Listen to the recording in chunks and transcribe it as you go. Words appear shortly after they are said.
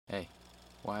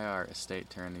Why are estate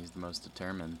attorneys the most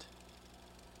determined?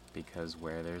 Because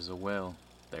where there's a will,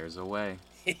 there's a way.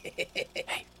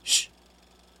 Hey, shh.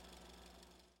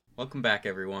 Welcome back,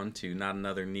 everyone, to Not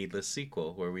Another Needless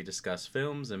Sequel, where we discuss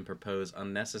films and propose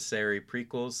unnecessary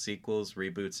prequels, sequels,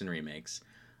 reboots, and remakes.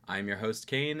 I'm your host,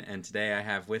 Kane, and today I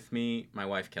have with me my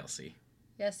wife, Kelsey.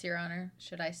 Yes, Your Honor.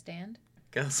 Should I stand?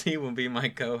 Kelsey will be my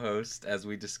co-host as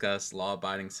we discuss Law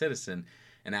Abiding Citizen,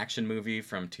 an action movie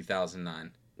from 2009.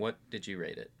 What did you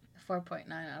rate it?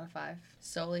 4.9 out of 5.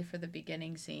 Solely for the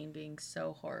beginning scene being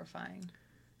so horrifying.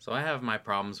 So I have my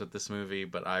problems with this movie,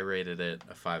 but I rated it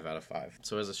a 5 out of 5.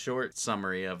 So as a short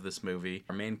summary of this movie,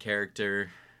 our main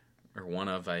character, or one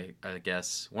of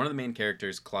the main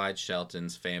characters, Clyde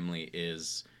Shelton's family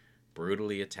is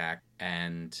brutally attacked,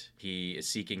 and he is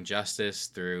seeking justice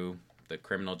through the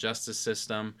criminal justice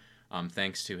system.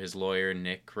 Thanks to his lawyer,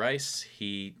 Nick Rice,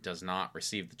 he does not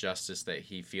receive the justice that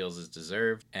he feels is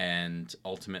deserved, and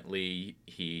ultimately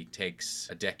he takes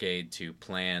a decade to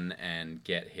plan and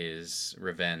get his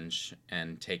revenge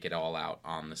and take it all out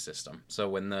on the system. So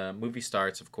when the movie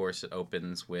starts, of course, it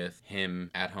opens with him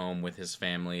at home with his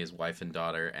family, his wife and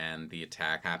daughter, and the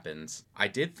attack happens. I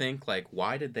did think,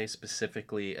 why did they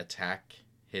specifically attack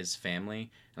his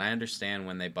family? And I understand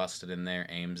when they busted in there,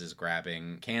 Ames is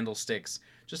grabbing candlesticks,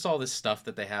 just all this stuff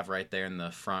that they have right there in the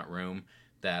front room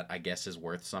that I guess is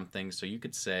worth something. So you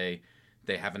could say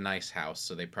they have a nice house,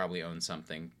 so they probably own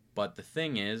something. But the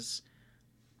thing is,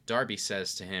 Darby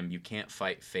says to him, "You can't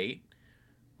fight fate,"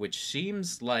 which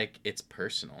seems like it's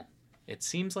personal. It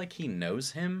seems like he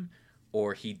knows him,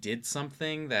 or he did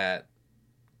something that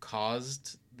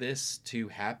caused this to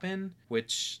happen,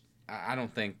 which I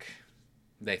don't think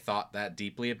they thought that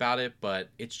deeply about it, but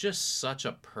it's just such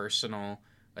a personal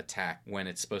attack when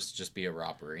it's supposed to just be a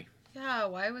robbery. Yeah,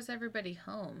 why was everybody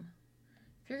home?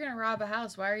 If you're gonna rob a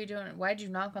house, why'd you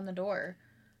knock on the door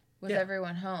with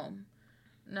everyone home?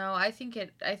 No, I think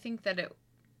that it,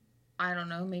 I don't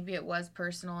know, maybe it was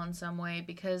personal in some way,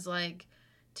 because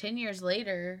 10 years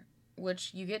later,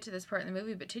 which you get to this part in the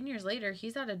movie, but 10 years later,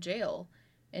 he's out of jail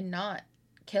and not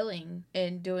killing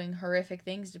and doing horrific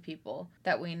things to people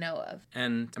that we know of.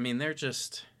 And, they're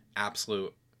just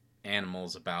absolute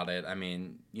animals about it.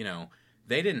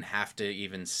 They didn't have to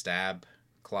even stab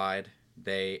Clyde.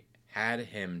 They had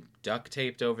him duct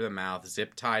taped over the mouth,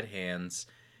 zip-tied hands,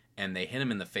 and they hit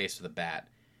him in the face with a bat.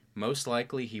 Most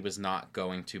likely he was not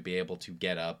going to be able to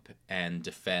get up and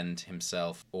defend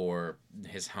himself or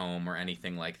his home or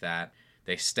anything like that.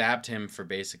 They stabbed him for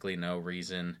basically no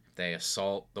reason. They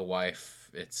assault the wife.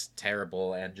 It's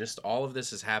terrible. And just all of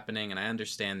this is happening. And I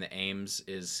understand that Ames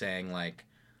is saying,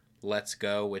 let's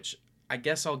go, which I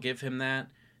guess I'll give him that.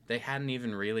 They hadn't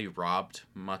even really robbed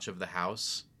much of the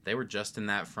house. They were just in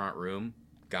that front room,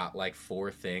 got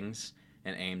 4 things.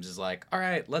 And Ames is like, all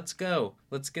right, let's go.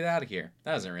 Let's get out of here.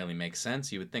 That doesn't really make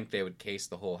sense. You would think they would case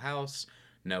the whole house,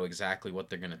 know exactly what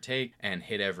they're going to take, and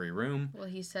hit every room. Well,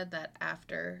 he said that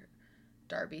after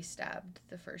Darby stabbed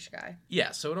the first guy.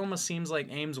 Yeah, so it almost seems like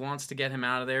Ames wants to get him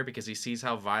out of there because he sees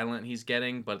how violent he's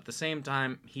getting, but at the same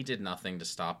time, he did nothing to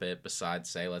stop it besides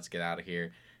say, let's get out of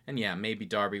here. And yeah, maybe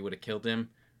Darby would have killed him,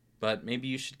 but maybe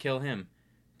you should kill him.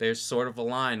 There's sort of a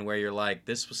line where you're like,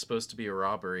 this was supposed to be a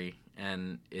robbery,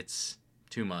 and it's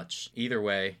too much. Either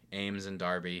way, Ames and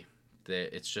Darby,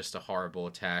 it's just a horrible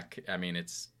attack.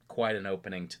 It's quite an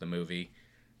opening to the movie.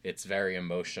 It's very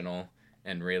emotional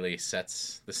and really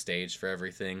sets the stage for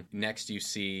everything. Next, you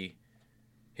see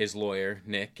his lawyer,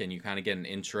 Nick, and you kind of get an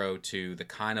intro to the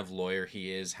kind of lawyer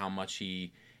he is, how much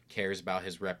he cares about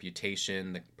his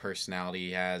reputation, the personality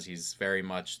he has. He's very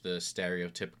much the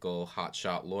stereotypical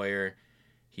hotshot lawyer.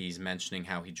 He's mentioning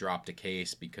how he dropped a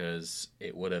case because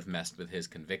it would have messed with his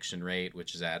conviction rate,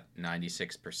 which is at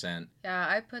 96%. Yeah,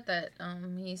 I put that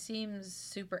he seems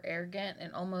super arrogant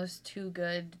and almost too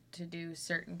good to do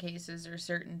certain cases or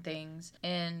certain things.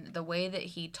 And the way that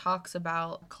he talks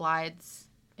about Clyde's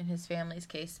and his family's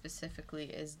case specifically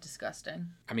is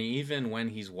disgusting. Even when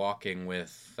he's walking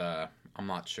with, I'm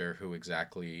not sure who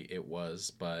exactly it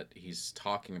was, but he's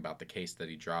talking about the case that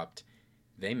he dropped.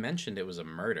 They mentioned it was a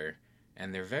murder.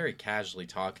 And they're very casually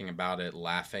talking about it,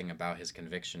 laughing about his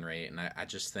conviction rate. And I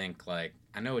just think, I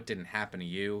know it didn't happen to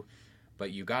you,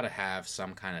 but you got to have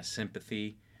some kind of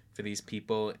sympathy for these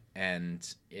people. And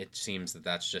it seems that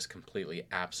that's just completely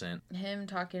absent. Him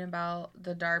talking about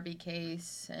the Darby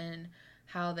case and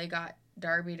how they got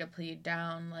Darby to plead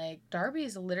down. Darby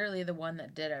is literally the one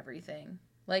that did everything.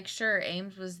 Sure,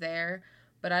 Ames was there,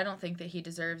 but I don't think that he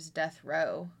deserves death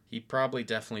row. He probably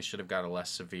definitely should have got a less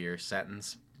severe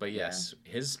sentence. But yes,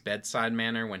 His bedside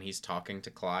manner when he's talking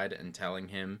to Clyde and telling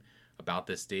him about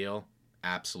this deal,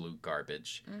 absolute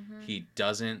garbage. Mm-hmm. He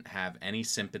doesn't have any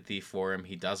sympathy for him.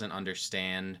 He doesn't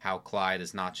understand how Clyde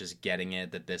is not just getting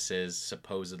it, that this is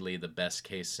supposedly the best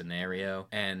case scenario.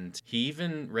 And he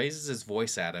even raises his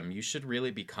voice at him. You should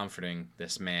really be comforting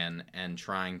this man and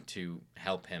trying to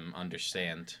help him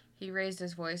understand. He raised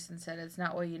his voice and said, "It's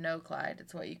not what you know, Clyde.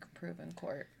 It's what you can prove in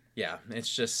court." Yeah,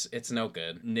 it's no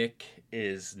good. Nick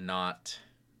is not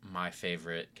my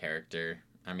favorite character.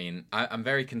 I mean, I'm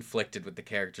very conflicted with the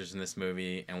characters in this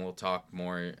movie, and we'll talk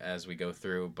more as we go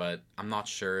through, but I'm not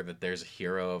sure that there's a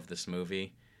hero of this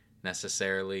movie,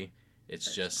 necessarily.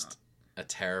 It's just a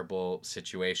terrible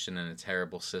situation and a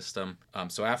terrible system.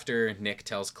 So after Nick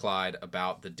tells Clyde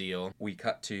about the deal, we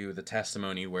cut to the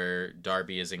testimony where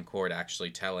Darby is in court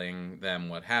actually telling them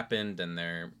what happened, and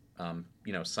they're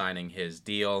signing his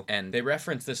deal. And they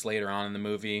reference this later on in the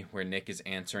movie where Nick is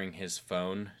answering his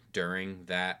phone during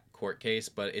that court case,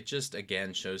 but it just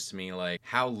again shows to me like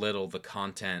how little the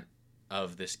content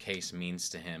of this case means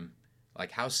to him. Like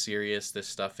how serious this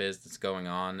stuff is that's going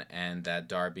on, and that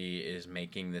Darby is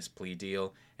making this plea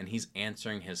deal and he's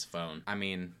answering his phone. I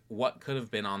mean, what could have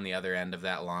been on the other end of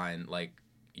that line? Like,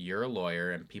 you're a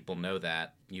lawyer and people know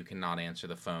that. You cannot answer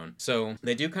the phone. So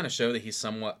they do kind of show that he's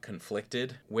somewhat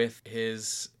conflicted with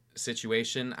his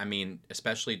situation. I mean,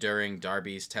 especially during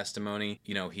Darby's testimony,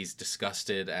 he's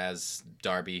disgusted as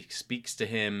Darby speaks to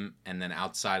him, and then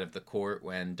outside of the court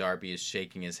when Darby is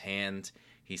shaking his hand,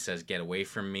 he says, "Get away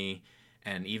from me."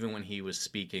 And even when he was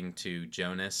speaking to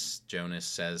Jonas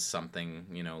says something,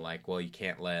 like, well, you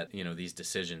can't let, these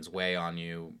decisions weigh on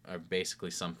you, or basically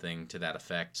something to that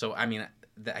effect. So, I mean,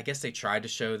 I guess they tried to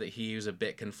show that he was a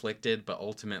bit conflicted, but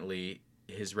ultimately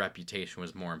his reputation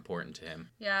was more important to him.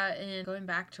 Yeah, and going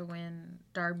back to when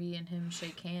Darby and him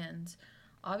shake hands,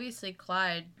 obviously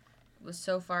Clyde was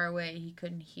so far away he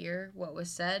couldn't hear what was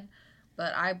said,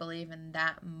 but I believe in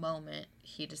that moment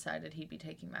he decided he'd be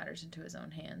taking matters into his own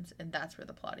hands, and that's where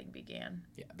the plotting began.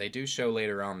 Yeah, they do show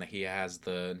later on that he has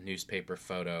the newspaper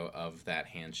photo of that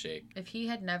handshake. If he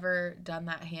had never done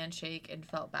that handshake and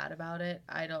felt bad about it,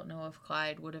 I don't know if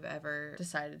Clyde would have ever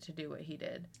decided to do what he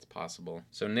did. It's possible.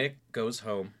 So Nick goes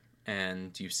home,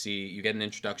 and you get an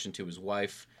introduction to his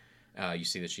wife. You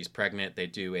see that she's pregnant. They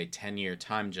do a 10-year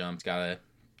time jump. He's got a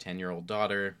 10-year-old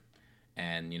daughter,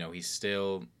 and, he's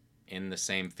still in the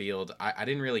same field. I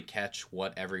didn't really catch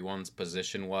what everyone's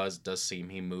position was. It does seem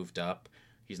he moved up.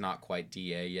 He's not quite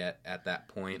DA yet at that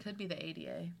point. It could be the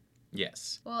ADA.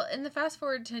 Yes. Well, in the fast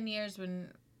forward 10 years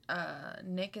when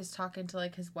Nick is talking to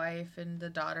like his wife and the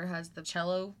daughter has the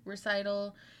cello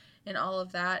recital and all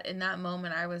of that, in that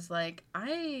moment I was like,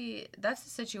 that's a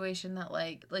situation that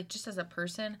like just as a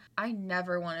person, I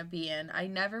never want to be in. I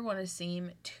never want to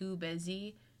seem too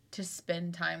busy to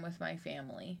spend time with my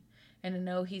family. And to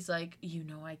know he's like,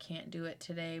 I can't do it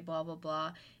today, blah, blah,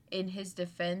 blah. In his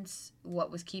defense, what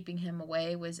was keeping him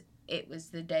away was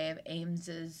the day of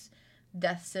Ames's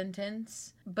death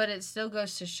sentence. But it still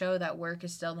goes to show that work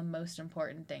is still the most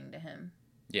important thing to him.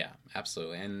 Yeah,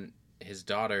 absolutely. And his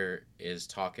daughter is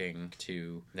talking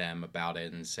to them about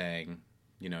it and saying,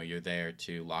 you're there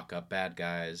to lock up bad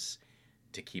guys,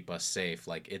 to keep us safe.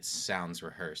 Like, it sounds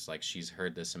rehearsed. Like, she's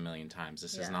heard this a million times.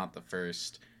 This is not the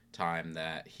first time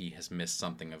that he has missed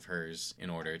something of hers in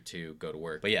order to go to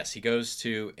work. But yes, he goes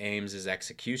to Ames's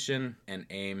execution, and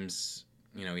Ames,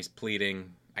 he's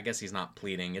pleading. I guess he's not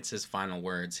pleading. It's his final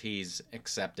words. He's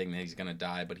accepting that he's going to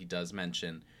die, but he does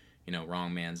mention,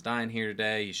 wrong man's dying here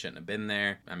today. He shouldn't have been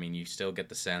there. I mean, you still get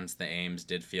the sense that Ames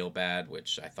did feel bad,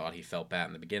 which I thought he felt bad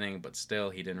in the beginning, but still,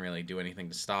 he didn't really do anything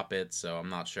to stop it, so I'm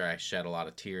not sure I shed a lot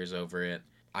of tears over it.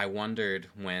 I wondered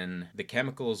when the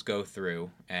chemicals go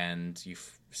through, and you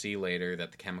see later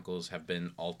that the chemicals have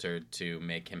been altered to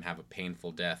make him have a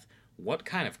painful death, what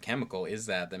kind of chemical is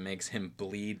that makes him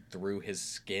bleed through his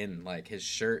skin? Like, his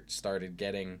shirt started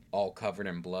getting all covered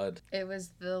in blood. It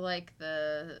was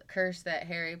the curse that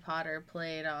Harry Potter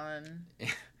played on.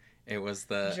 It was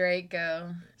the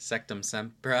Draco. Sectum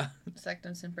Sempra.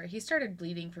 Sectum Sempra. He started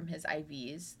bleeding from his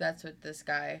IVs. That's what this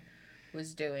guy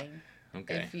was doing.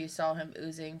 Okay. If you saw him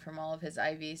oozing from all of his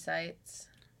IV sites.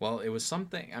 Well, it was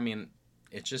something,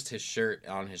 it's just his shirt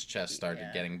on his chest started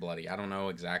getting bloody. I don't know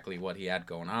exactly what he had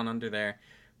going on under there,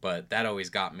 but that always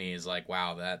got me is like,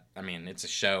 wow, it's a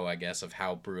show, I guess, of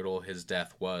how brutal his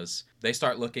death was. They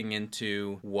start looking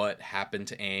into what happened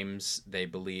to Ames. They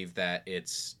believe that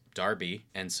it's Darby,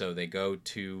 and so they go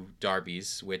to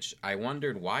Darby's, which I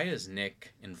wondered, why is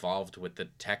Nick involved with the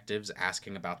detectives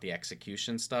asking about the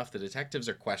execution stuff? The detectives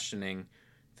are questioning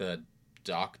the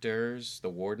doctors, the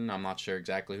warden. I'm not sure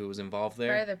exactly who was involved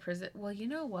there. Probably the prison. Well, you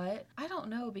know what? I don't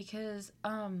know, because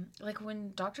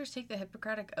when doctors take the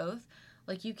Hippocratic Oath,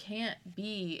 Like, you can't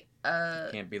be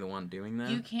Can't be the one doing that.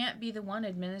 you can't be the one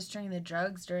administering the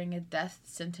drugs during a death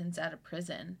sentence at a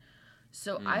prison.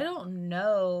 So I don't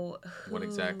know what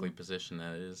exactly position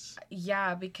that is.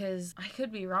 Yeah, because I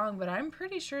could be wrong, but I'm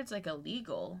pretty sure it's like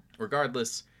illegal.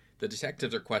 Regardless, the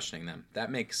detectives are questioning them. That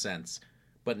makes sense.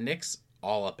 But Nick's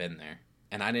all up in there.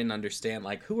 And I didn't understand,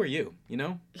 like, who are you? You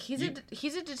know? He's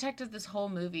a detective this whole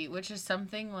movie, which is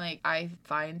something, like, I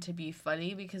find to be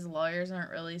funny because lawyers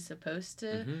aren't really supposed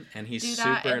to And he's do super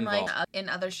that. And, involved. like, in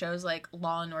other shows, like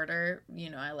Law & Order, you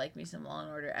know, I like me some Law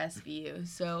 & Order SVU.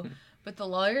 So, but the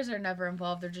lawyers are never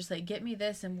involved. They're just like, get me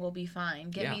this and we'll be fine.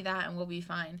 Get me that and we'll be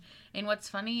fine. And what's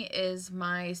funny is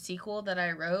my sequel that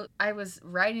I wrote, I was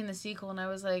writing the sequel and I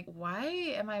was like, why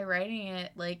am I writing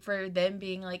it, like, for them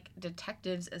being, like,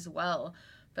 detectives as well?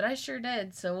 But I sure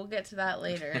did, so we'll get to that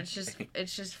later. It's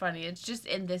just funny. It's just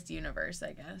in this universe,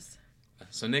 I guess.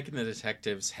 So Nick and the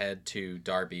detectives head to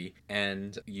Darby,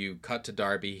 and you cut to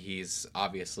Darby. He's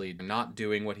obviously not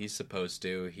doing what he's supposed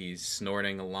to. He's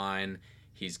snorting a line.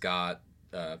 He's got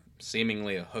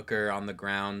seemingly a hooker on the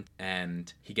ground,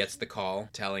 and he gets the call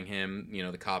telling him, you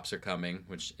know, the cops are coming,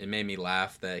 which it made me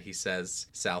laugh that he says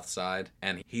South Side,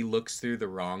 and he looks through the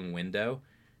wrong window,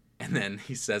 and then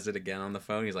he says it again on the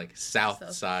phone. He's like,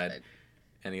 South Side,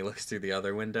 and he looks through the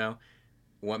other window.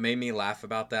 What made me laugh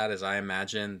about that is I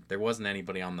imagine there wasn't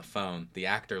anybody on the phone. The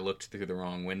actor looked through the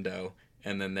wrong window,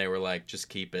 and then they were like, just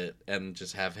keep it, and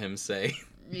just have him say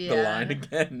the line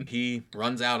again. He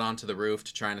runs out onto the roof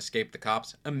to try and escape the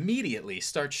cops, immediately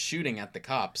starts shooting at the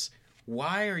cops.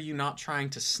 Why are you not trying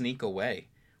to sneak away?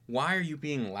 Why are you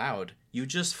being loud? You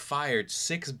just fired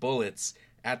 6 bullets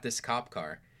at this cop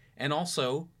car. And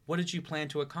also, what did you plan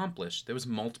to accomplish? There was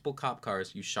multiple cop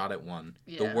cars. You shot at one.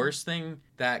 Yeah. The worst thing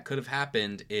that could have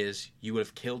happened is you would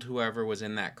have killed whoever was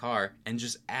in that car and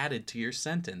just added to your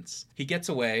sentence. He gets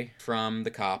away from the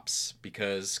cops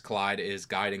because Clyde is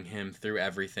guiding him through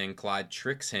everything. Clyde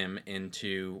tricks him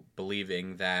into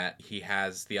believing that he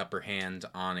has the upper hand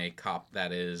on a cop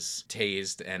that is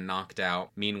tased and knocked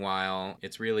out. Meanwhile,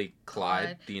 it's really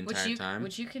Clyde the entire time.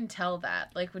 Which you can tell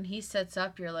that. Like, when he sets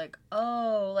up, you're like,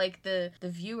 oh, like, the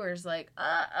viewer's like,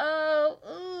 uh-oh,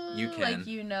 ooh. You can. Like,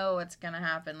 you know what's gonna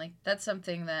happen. Like, that's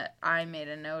something that I made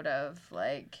a note of.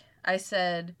 Like, I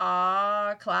said,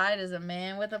 Clyde is a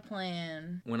man with a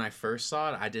plan. When I first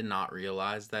saw it, I did not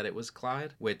realize that it was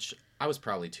Clyde, which I was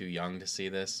probably too young to see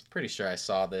this. Pretty sure I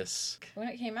saw this when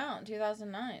it came out in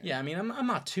 2009. Yeah, I mean, I'm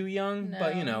not too young,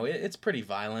 but, you know, it's pretty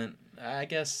violent. I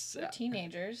guess... We're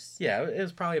teenagers. Yeah, it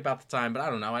was probably about the time, but I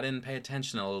don't know. I didn't pay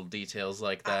attention to little details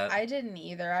like that. I didn't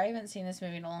either. I haven't seen this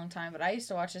movie in a long time, but I used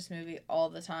to watch this movie all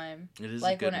the time. It is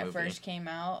like a good when movie. It first came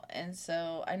out, and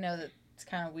so I know that it's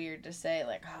kind of weird to say,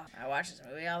 like, I watch this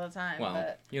movie all the time. Well,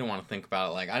 but you don't want to think about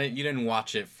it like... you didn't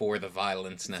watch it for the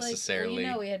violence necessarily. Like, well,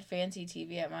 you know, we had fancy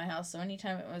TV at my house, so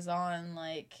anytime it was on,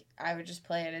 like, I would just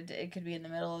play it. It could be in the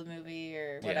middle of the movie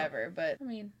or whatever, but, I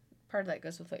mean... part of that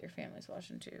goes with what your family's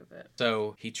watching too, but...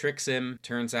 So, he tricks him.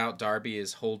 Turns out Darby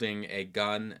is holding a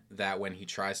gun that when he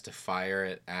tries to fire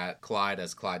it at Clyde,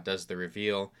 as Clyde does the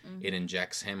reveal, it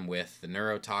injects him with the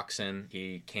neurotoxin.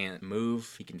 He can't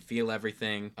move. He can feel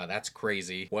everything. That's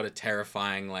crazy. What a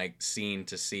terrifying, like, scene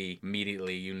to see.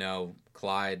 Immediately, you know,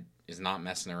 Clyde is not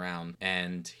messing around.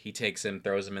 And he takes him,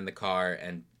 throws him in the car,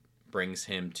 and brings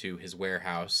him to his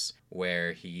warehouse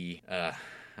where he...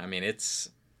 I mean, it's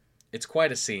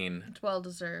quite a scene. It's well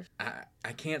deserved.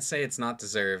 I can't say it's not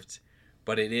deserved,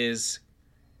 but it is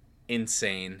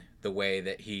insane the way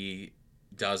that he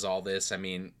does all this. I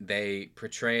mean, they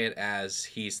portray it as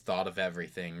he's thought of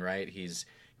everything, right? He's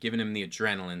given him the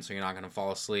adrenaline so you're not going to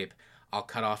fall asleep. I'll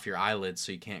cut off your eyelids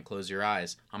so you can't close your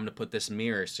eyes. I'm going to put this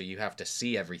mirror so you have to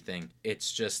see everything.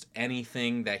 It's just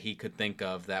anything that he could think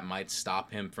of that might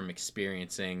stop him from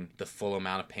experiencing the full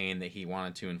amount of pain that he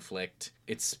wanted to inflict.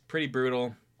 It's pretty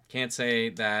brutal. Can't say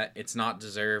that it's not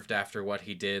deserved after what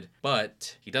he did,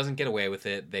 but he doesn't get away with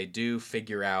it. They do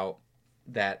figure out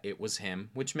that it was him,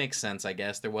 which makes sense, I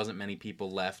guess. There wasn't many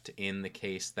people left in the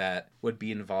case that would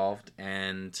be involved,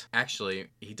 and actually,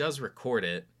 he does record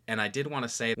it, and I did want to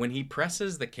say, when he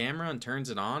presses the camera and turns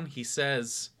it on, he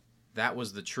says that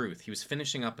was the truth. He was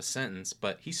finishing up a sentence,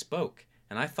 but he spoke,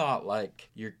 and I thought, like,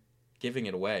 you're giving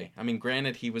it away. I mean,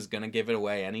 granted, he was going to give it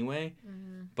away anyway,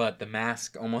 but the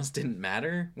mask almost didn't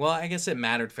matter. Well, I guess it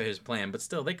mattered for his plan, but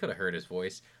still, they could have heard his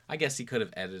voice. I guess he could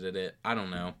have edited it. I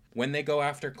don't know. When they go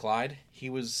after Clyde, he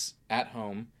was at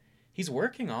home. He's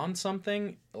working on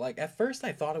something. Like, at first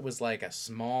I thought it was like a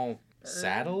small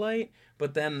satellite,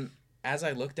 but then as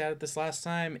I looked at it this last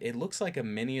time, it looks like a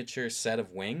miniature set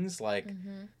of wings, like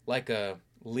a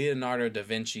Leonardo da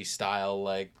Vinci style,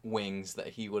 like, wings that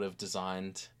he would have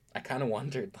designed. I kind of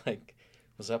wondered, like,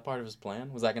 was that part of his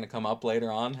plan? Was that going to come up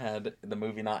later on had the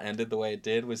movie not ended the way it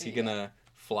did? Was he going to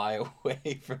fly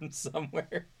away from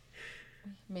somewhere?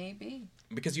 Maybe.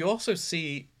 Because you also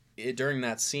see during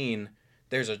that scene,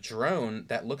 there's a drone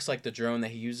that looks like the drone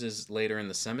that he uses later in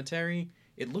the cemetery.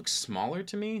 It looks smaller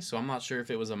to me, so I'm not sure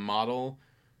if it was a model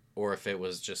or if it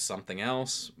was just something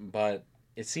else, but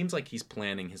it seems like he's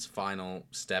planning his final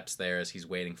steps there as he's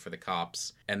waiting for the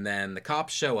cops. And then the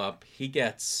cops show up, he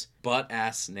gets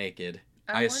butt-ass naked.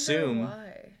 I assume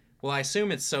why. Well, I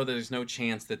assume it's so there's no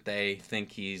chance that they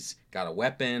think he's got a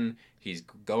weapon, he's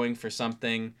going for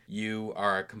something. You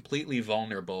are completely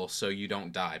vulnerable so you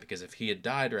don't die, because if he had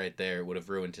died right there, it would have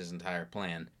ruined his entire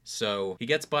plan. So he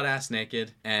gets butt-ass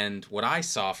naked, and what I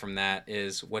saw from that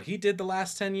is what he did the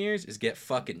last 10 years is get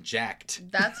fucking jacked.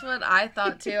 That's what I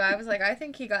thought too. I was like, I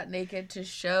think he got naked to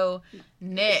show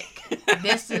Nick,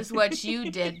 this is what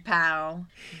you did, pal.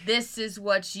 This is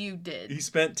what you did. He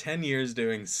spent 10 years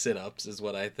doing sit-ups is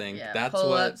what I think. Yeah, that's pull-ups,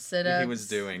 what sit-ups. he was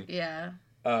doing. Yeah.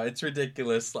 It's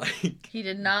ridiculous. Like, he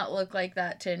did not look like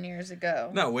that 10 years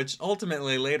ago. No, which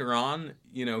ultimately later on,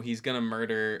 you know, he's gonna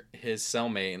murder his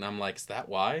cellmate, and I'm like, is that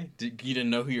why? You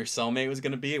didn't know who your cellmate was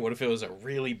gonna be? What if it was a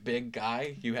really big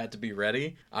guy? You had to be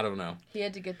ready? I don't know. He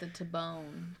had to get the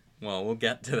T-bone. Well, we'll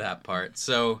get to that part.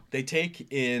 So they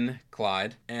take in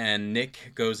Clyde, and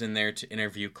Nick goes in there to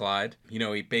interview Clyde. You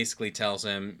know, he basically tells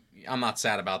him, I'm not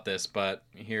sad about this, but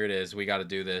here it is. We got to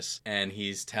do this. And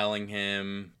he's telling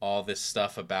him all this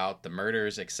stuff about the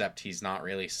murders, except he's not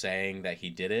really saying that he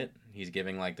did it. He's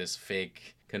giving like this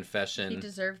fake confession. He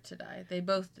deserved to die. They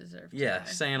both deserved to die. Yeah,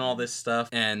 saying all this stuff.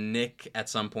 And Nick at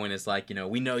some point is like, you know,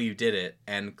 we know you did it.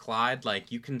 And Clyde,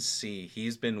 like, you can see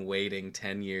he's been waiting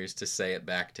 10 years to say it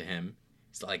back to him.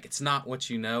 He's like, it's not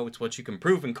what you know, it's what you can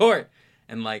prove in court.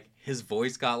 And, like, his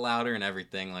voice got louder and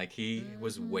everything. Like, he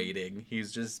was waiting.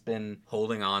 He's just been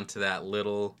holding on to that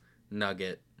little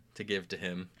nugget to give to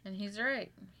him. And he's right.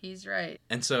 He's right.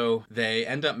 And so they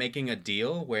end up making a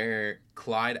deal where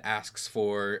Clyde asks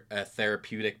for a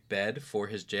therapeutic bed for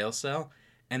his jail cell.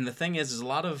 And the thing is a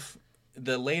lot of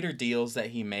the later deals that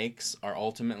he makes are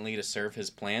ultimately to serve his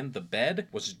plan. The bed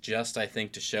was just, I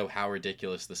think, to show how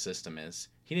ridiculous the system is.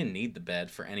 He didn't need the bed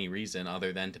for any reason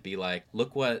other than to be like,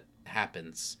 look what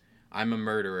happens. I'm a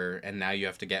murderer, and now you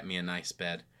have to get me a nice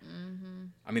bed. Mm-hmm.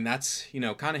 I mean, that's, you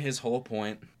know, kind of his whole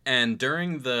point. And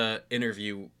during the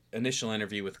initial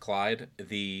interview with Clyde,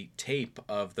 the tape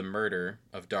of the murder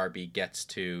of Darby gets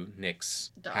to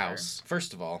Nick's house.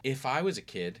 First of all, if I was a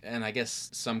kid, and I guess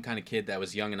some kind of kid that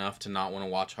was young enough to not want to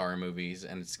watch horror movies,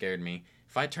 and it scared me,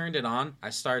 if I turned it on, I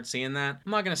started seeing that,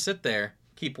 I'm not going to sit there,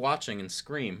 keep watching and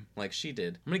scream like she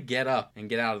did. I'm going to get up and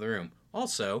get out of the room.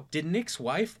 Also, did Nick's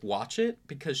wife watch it?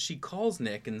 Because she calls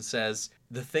Nick and says,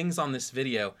 the things on this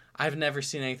video, I've never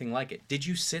seen anything like it. Did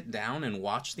you sit down and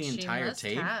watch the entire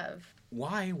tape? She must have.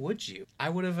 Why would you? I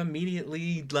would have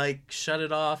immediately, like, shut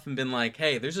it off and been like,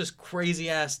 hey, there's this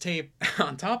crazy-ass tape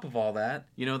on top of all that.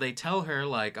 You know, they tell her,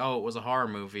 like, oh, it was a horror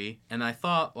movie. And I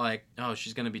thought, like, oh,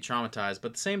 she's going to be traumatized.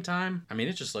 But at the same time, I mean,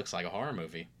 it just looks like a horror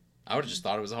movie. I would have just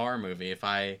thought it was a horror movie if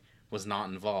I was not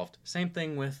involved. Same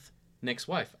thing with Nick's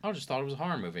wife. I just thought it was a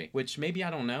horror movie, which maybe,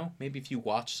 I don't know, maybe if you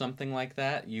watch something like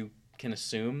that, you can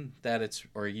assume that it's,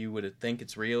 or you would think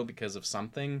it's real because of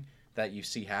something that you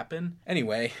see happen.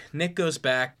 Anyway, Nick goes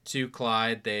back to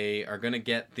Clyde. They are going to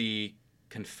get the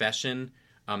confession.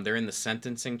 They're in the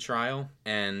sentencing trial,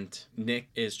 and Nick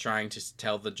is trying to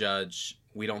tell the judge,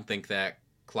 we don't think that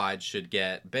Clyde should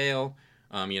get bail.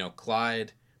 You know,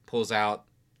 Clyde pulls out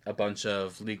a bunch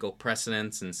of legal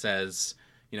precedents and says,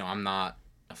 you know, I'm not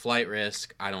a flight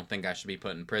risk. I don't think I should be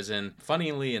put in prison.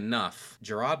 Funnily enough,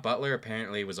 Gerard Butler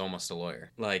apparently was almost a lawyer.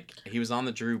 Like, he was on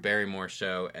the Drew Barrymore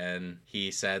show, and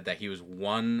he said that he was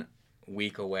 1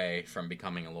 week away from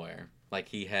becoming a lawyer. Like,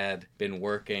 he had been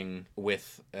working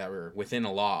with, or within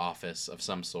a law office of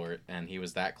some sort, and he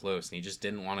was that close, and he just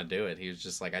didn't want to do it. He was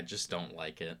just like, I just don't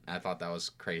like it. I thought that was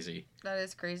crazy. That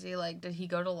is crazy. Like, did he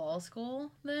go to law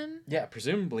school then? Yeah,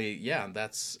 presumably, yeah.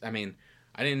 That's, I mean,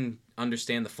 I didn't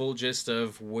understand the full gist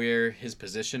of where his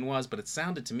position was, but it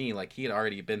sounded to me like he had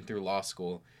already been through law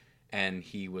school and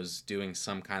he was doing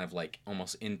some kind of like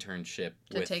almost internship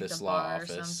with this law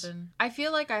office. Or something. I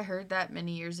feel like I heard that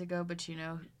many years ago, but you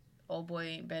know, old boy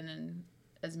ain't been in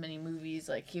as many movies.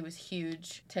 Like, he was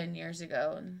huge 10 years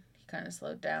ago and he kind of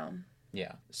slowed down.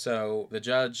 Yeah. So the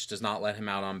judge does not let him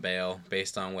out on bail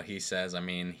based on what he says. I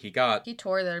mean, he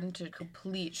tore them to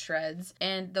complete shreds.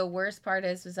 And the worst part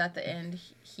was at the end,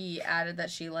 he added that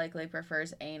she likely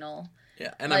prefers anal.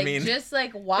 Yeah, and like, I mean, just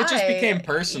like why it just became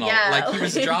personal. Yeah, like he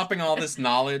was dropping all this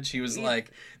knowledge. He was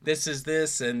like, "This is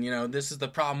this, and this is the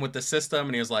problem with the system."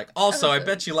 And he was like, "Also, I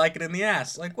bet you like it in the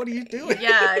ass." Like, what are you doing?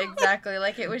 Yeah, exactly.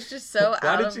 Like it was just so Why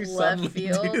out did of you left suddenly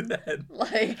field. do that?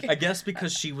 Like, I guess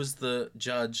because she was the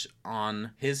judge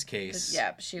on his case.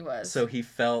 yeah, she was. So he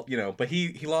felt, but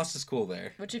he lost his cool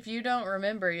there. Which, if you don't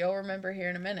remember, you'll remember here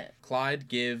in a minute. Clyde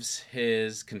gives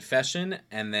his confession,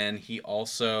 and then he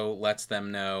also lets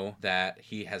them know that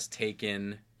he has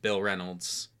taken Bill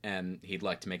Reynolds and he'd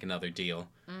like to make another deal.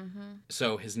 Mm-hmm.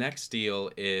 So his next deal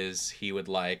is he would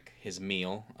like his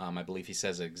meal. I believe he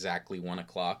says exactly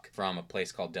 1:00 from a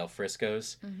place called Del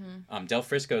Frisco's. Mm-hmm. Del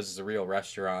Frisco's is a real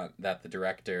restaurant that the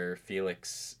director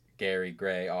Felix Gary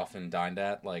Gray often dined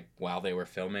at, like, while they were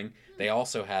filming. They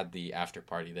also had the after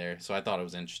party there, so I thought it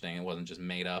was interesting. It wasn't just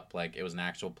made up, like, it was an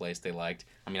actual place they liked.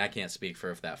 I mean, I can't speak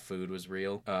for if that food was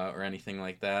real or anything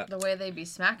like that. The way they be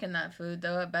smacking that food,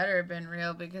 though, it better have been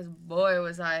real, because boy,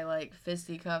 was I, like,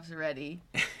 fisticuffs ready.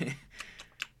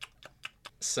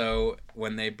 So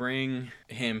when they bring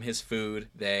him his food,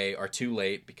 they are too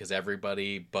late because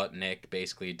everybody but Nick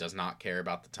basically does not care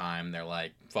about the time. They're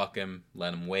like, fuck him,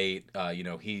 let him wait.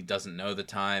 He doesn't know the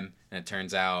time. And it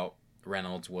turns out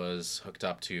Reynolds was hooked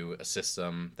up to a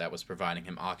system that was providing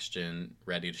him oxygen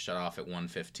ready to shut off at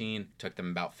 1:15. Took them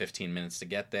about 15 minutes to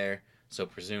get there. So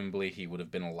presumably he would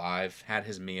have been alive had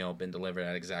his meal been delivered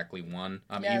at exactly 1.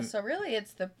 So really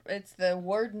it's the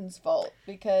warden's fault,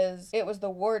 because it was the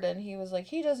warden. He was like,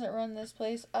 he doesn't run this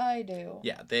place, I do.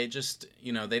 Yeah, they just,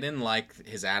 they didn't like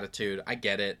his attitude. I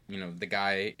get it. The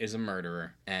guy is a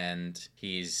murderer and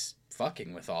he's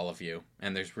fucking with all of you,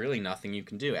 and there's really nothing you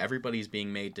can do. Everybody's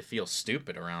being made to feel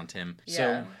stupid around him. Yeah.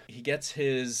 So he gets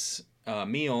his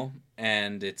meal,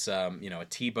 and it's a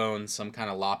T-bone, some kind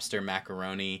of lobster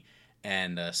macaroni,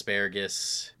 and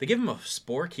asparagus. They give him a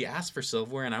spork. He asked for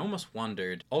silverware, and I almost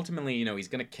wondered, ultimately, he's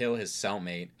gonna kill his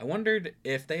cellmate. I wondered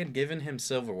if they had given him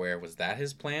silverware, was that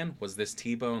his plan? Was this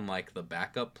T-bone like the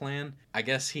backup plan? I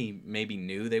guess he maybe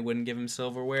knew they wouldn't give him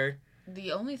silverware.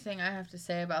 The only thing I have to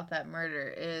say about that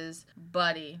murder is,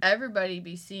 buddy, everybody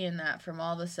be seeing that from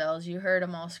all the cells. You heard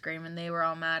them all screaming. They were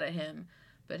all mad at him.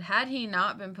 But had he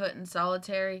not been put in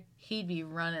solitary, he'd be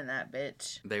running that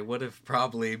bitch. They would have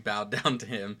probably bowed down to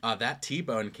him. That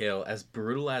T-bone kill, as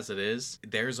brutal as it is,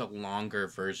 there's a longer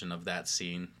version of that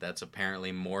scene that's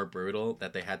apparently more brutal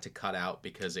that they had to cut out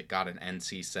because it got an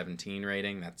NC-17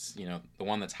 rating. That's, the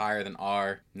one that's higher than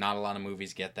R. Not a lot of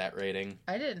movies get that rating.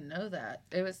 I didn't know that.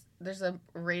 There's a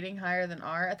rating higher than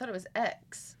R? I thought it was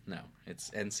X. No, it's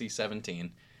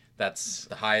NC-17. That's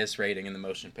the highest rating in the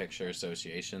Motion Picture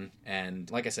Association.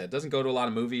 And like I said, it doesn't go to a lot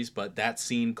of movies, but that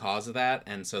scene caused that.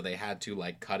 And so they had to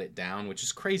cut it down, which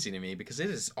is crazy to me because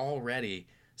it is already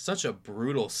such a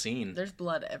brutal scene. There's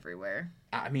blood everywhere.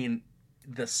 I mean,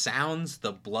 the sounds,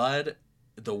 the blood,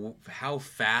 how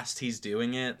fast he's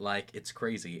doing it, it's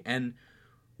crazy. And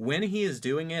when he is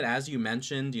doing it, as you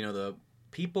mentioned, the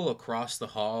people across the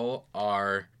hall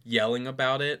are yelling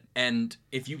about it, and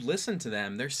if you listen to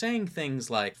them, they're saying things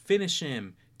like, finish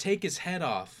him, take his head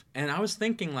off. And I was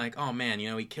thinking oh man,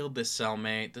 he killed this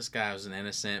cellmate, this guy was an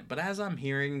innocent. But as I'm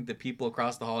hearing the people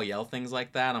across the hall yell things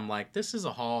like that, I'm like, this is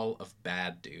a hall of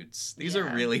bad dudes. These are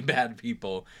really bad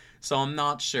people. So I'm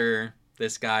not sure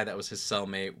this guy that was his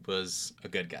cellmate was a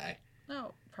good guy.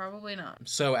 No. Probably not.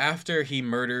 So after he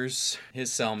murders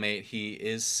his cellmate, he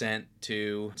is sent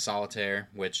to solitaire,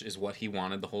 which is what he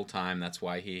wanted the whole time. That's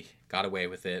why he got away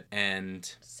with it. And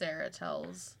Sarah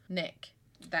tells Nick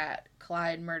that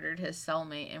Clyde murdered his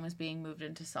cellmate and was being moved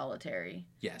into solitary.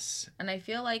 Yes. And I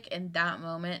feel like in that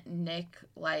moment, Nick,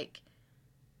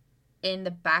 in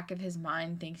the back of his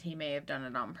mind, thinks he may have done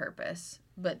it on purpose,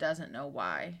 but doesn't know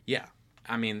why. Yeah.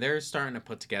 I mean, they're starting to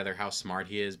put together how smart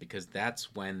he is because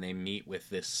that's when they meet with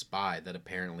this spy that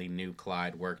apparently knew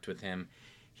Clyde, worked with him.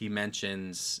 He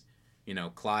mentions,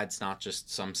 Clyde's not just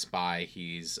some spy.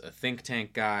 He's a think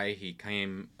tank guy. He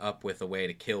came up with a way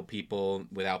to kill people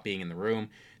without being in the room.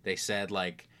 They said,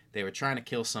 they were trying to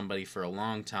kill somebody for a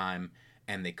long time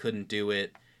and they couldn't do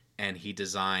it. And he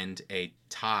designed a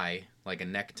tie, like a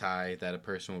necktie that a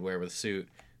person would wear with a suit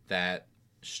that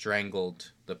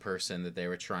strangled the person that they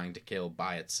were trying to kill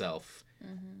by itself.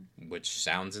 Which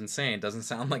sounds insane. Doesn't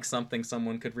sound like something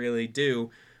someone could really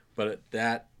do, but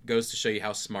that goes to show you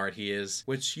how smart he is,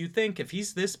 which you think if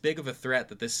he's this big of a threat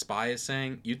that this spy is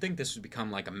saying, you'd think this would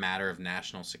become like a matter of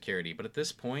national security. But at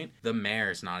this point, the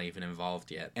mayor's not even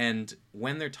involved yet. And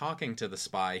when they're talking to the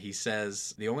spy, he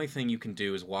says, the only thing you can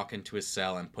do is walk into his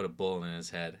cell and put a bullet in his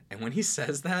head. And when he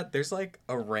says that, there's like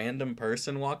a random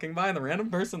person walking by, and the random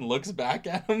person looks back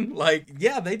at him like,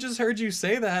 yeah, they just heard you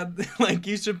say that. Like,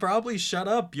 you should probably shut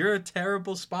up. You're a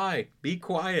terrible spy. Be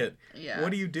quiet. Yeah.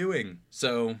 What are you doing?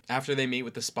 So after they meet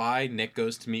with the spy, Nick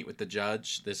goes to meet with the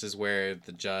judge. This is where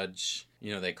the judge,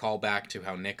 they call back to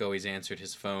how Nick always answered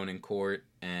his phone in court,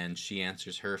 and she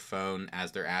answers her phone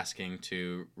as they're asking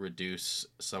to reduce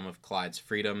some of Clyde's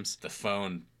freedoms. The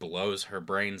phone blows her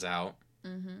brains out.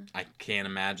 Mm-hmm. I can't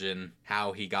imagine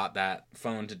how he got that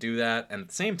phone to do that. And at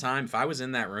the same time, if I was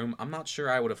in that room, I'm not sure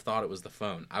I would have thought it was the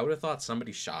phone. I would have thought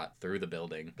somebody shot through the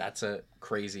building. That's a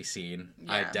crazy scene.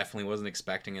 Yeah. I definitely wasn't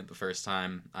expecting it the first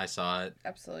time I saw it.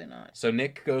 Absolutely not. So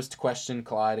Nick goes to question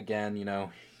Clyde again,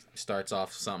 starts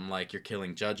off something like, you're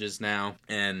killing judges now.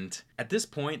 And at this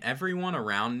point, everyone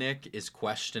around Nick is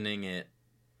questioning it.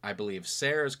 I believe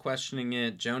Sarah's questioning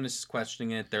it. Jonas is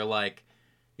questioning it. They're like,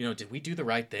 did we do the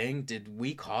right thing? Did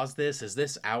we cause this? Is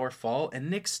this our fault? And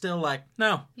Nick's still like,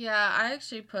 no. Yeah, I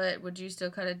actually put, would you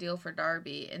still cut a deal for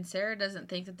Darby? And Sarah doesn't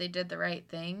think that they did the right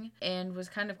thing and was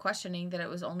kind of questioning that it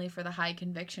was only for the high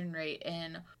conviction rate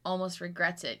and almost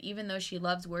regrets it. Even though she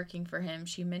loves working for him,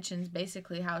 she mentions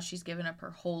basically how she's given up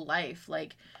her whole life.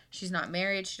 Like, she's not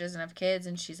married, she doesn't have kids,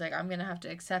 and she's like, I'm going to have to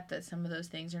accept that some of those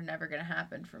things are never going to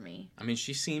happen for me. I mean,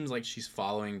 she seems like she's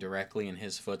following directly in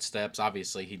his footsteps.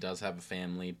 Obviously, he does have a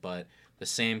family, but the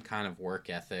same kind of work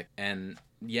ethic. And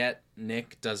yet,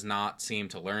 Nick does not seem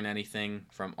to learn anything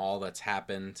from all that's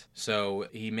happened. So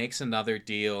he makes another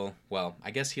deal. Well,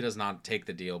 I guess he does not take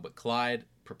the deal, but Clyde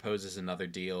proposes another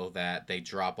deal that they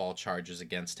drop all charges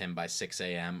against him by 6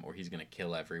 a.m. or he's going to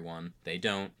kill everyone. They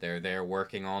don't. They're there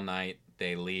working all night.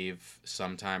 They leave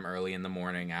sometime early in the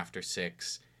morning after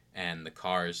 6, and the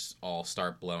cars all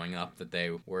start blowing up that they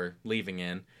were leaving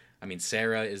in. I mean,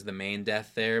 Sarah is the main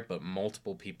death there, but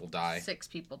multiple people die. 6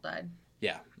 people died.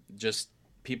 Yeah, just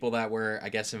people that were, I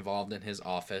guess, involved in his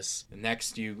office.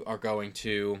 Next, you are going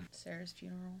to Sarah's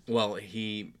funeral. Well,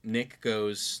 Nick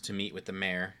goes to meet with the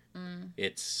mayor.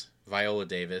 It's Viola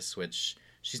Davis, which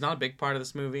she's not a big part of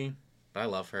this movie, but I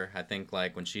love her. I think,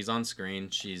 like, when she's on screen,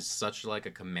 she's such, like,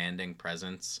 a commanding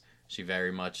presence. She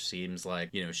very much seems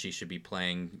like, she should be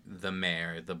playing the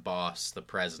mayor, the boss, the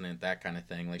president, that kind of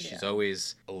thing. Like, she's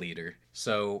always a leader.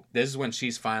 So this is when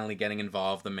she's finally getting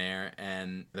involved, the mayor,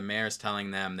 and the mayor's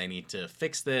telling them they need to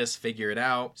fix this, figure it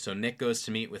out. So Nick goes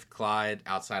to meet with Clyde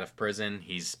outside of prison.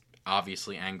 He's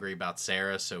obviously angry about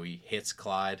Sarah, so he hits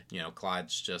Clyde.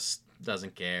 Clyde's just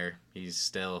doesn't care. He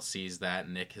still sees that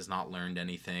Nick has not learned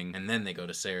anything. And then they go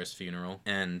to Sarah's funeral.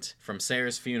 And from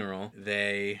Sarah's funeral,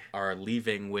 they are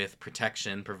leaving with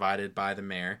protection provided by the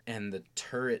mayor. And the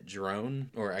turret drone,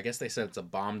 or I guess they said it's a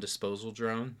bomb disposal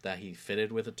drone that he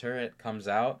fitted with a turret, comes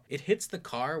out. It hits the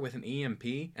car with an EMP.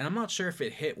 And I'm not sure if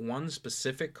it hit one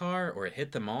specific car or it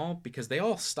hit them all because they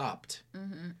all stopped.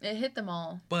 Mm-hmm. It hit them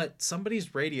all. But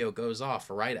somebody's radio goes off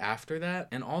right after that.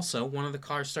 And also one of the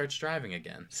cars starts driving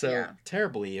again. So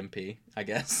terrible EMP. I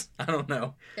guess. I don't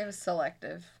know. It was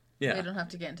selective. Yeah. We don't have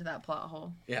to get into that plot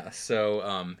hole. Yeah,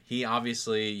 so he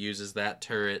obviously uses that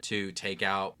turret to take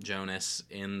out Jonas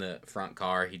in the front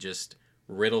car. He just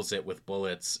riddles it with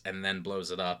bullets and then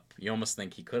blows it up. You almost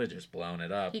think he could have just blown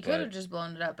it up. He could have just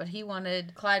blown it up, but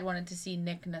Clyde wanted to see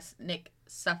Nick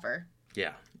suffer.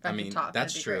 Yeah, I mean,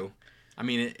 that's true. Great. I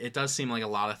mean, it does seem like a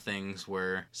lot of things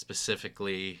were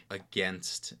specifically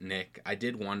against Nick. I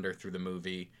did wonder through the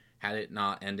movie, had it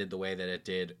not ended the way that it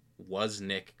did, was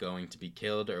Nick going to be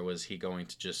killed or was he going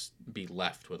to just be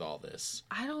left with all this?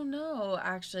 I don't know,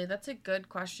 actually. That's a good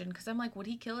question because I'm like, would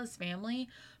he kill his family?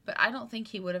 But I don't think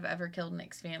he would have ever killed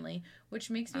Nick's family,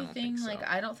 which makes me think so. Like,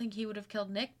 I don't think he would have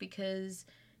killed Nick because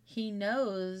he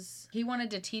knows he wanted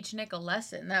to teach Nick a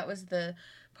lesson. That was the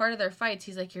part of their fights.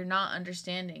 He's like, you're not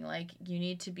understanding. Like, you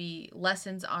need to be,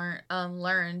 lessons aren't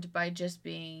learned by just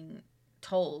being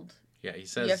told. Yeah, he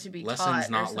says lessons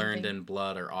not learned in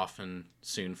blood are often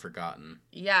soon forgotten.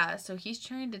 Yeah, so he's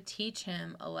trying to teach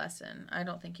him a lesson. I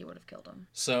don't think he would have killed him.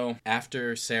 So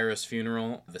after Sarah's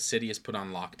funeral, the city is put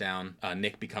on lockdown.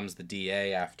 Nick becomes the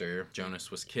DA after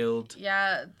Jonas was killed.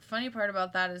 Yeah, the funny part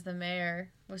about that is the mayor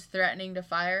was threatening to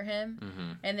fire him.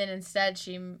 Mm-hmm. And then instead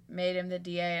she made him the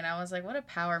DA. And I was like, what a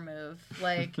power move.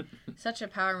 Like, such a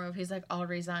power move. He's like, I'll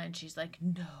resign. She's like,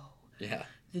 no. Yeah.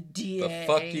 The DA. The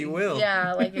fuck you will.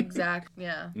 Yeah, like, exactly.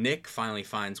 Yeah. Nick finally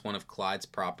finds one of Clyde's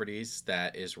properties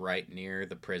that is right near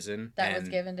the prison. That was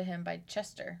given to him by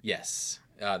Chester. Yes.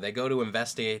 They go to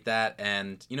investigate that,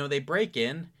 and, they break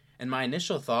in, and my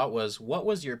initial thought was, what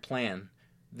was your plan?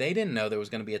 They didn't know there was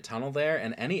going to be a tunnel there,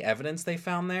 and any evidence they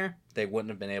found there, they wouldn't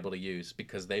have been able to use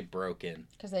because they broke in.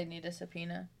 Because they need a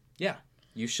subpoena. Yeah.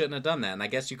 You shouldn't have done that. And I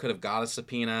guess you could have got a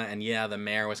subpoena, and yeah, the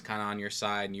mayor was kind of on your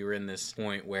side, and you were in this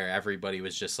point where everybody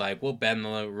was just like, we'll bend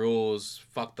the rules,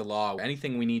 fuck the law,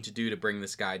 anything we need to do to bring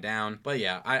this guy down. But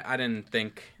yeah, I didn't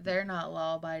think... They're not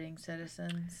law-abiding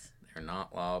citizens. They're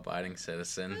not law-abiding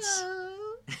citizens.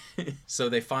 No. So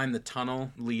they find the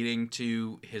tunnel leading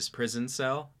to his prison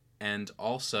cell. And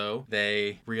also,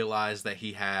 they realize that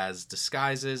he has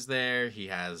disguises there, he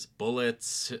has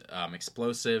bullets,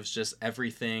 explosives, just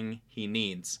everything he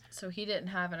needs. So he didn't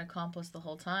have an accomplice the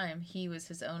whole time. He was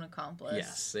his own accomplice.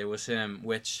 Yes, it was him,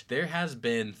 which there has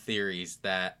been theories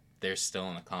that there's still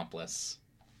an accomplice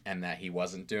and that he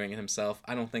wasn't doing it himself.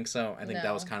 I don't think so. I think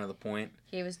that was kind of the point.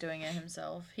 He was doing it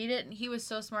himself. He was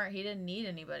so smart, he didn't need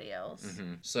anybody else.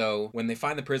 Mm-hmm. So when they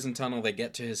find the prison tunnel, they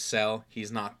get to his cell.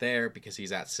 He's not there because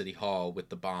he's at City Hall with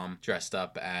the bomb, dressed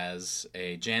up as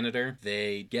a janitor.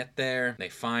 They get there, they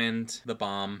find the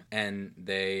bomb, and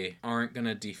they aren't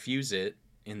gonna defuse it.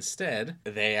 Instead,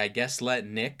 they, I guess, let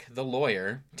Nick, the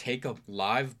lawyer, take a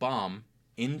live bomb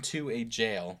into a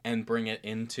jail and bring it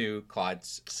into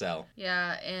Clyde's cell.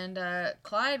 Yeah, and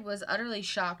Clyde was utterly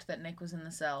shocked that Nick was in the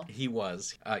cell. He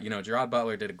was. Gerard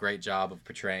Butler did a great job of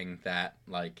portraying that,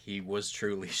 like, he was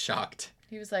truly shocked.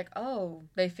 He was like, oh,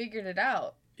 they figured it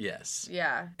out. Yes.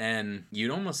 Yeah. And you'd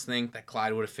almost think that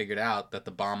Clyde would have figured out that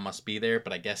the bomb must be there,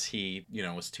 but I guess he,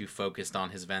 was too focused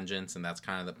on his vengeance, and that's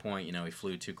kind of the point. He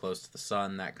flew too close to the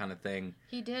sun, that kind of thing.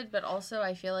 He did, but also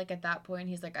I feel like at that point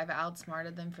he's like, I've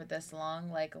outsmarted them for this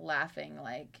long, like laughing,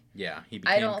 like... Yeah, he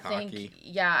became cocky.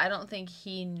 I don't think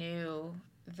he knew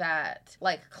that,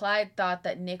 like, Clyde thought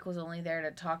that Nick was only there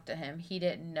to talk to him. He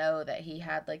didn't know that he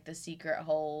had, like, the secret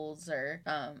holes or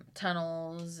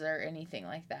tunnels or anything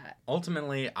like that.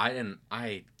 Ultimately,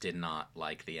 I did not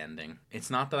like the ending. It's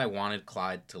not that I wanted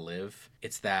Clyde to live.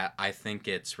 It's that I think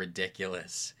it's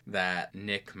ridiculous that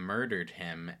Nick murdered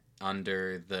him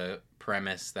under the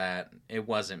premise that it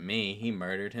wasn't me. He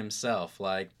murdered himself.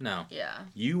 Like, no. Yeah.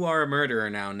 You are a murderer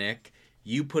now, Nick.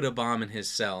 You put a bomb in his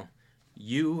cell.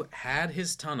 You had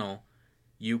his tunnel.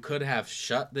 You could have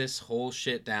shut this whole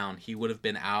shit down. He would have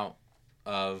been out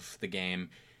of the game.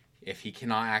 If he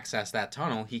cannot access that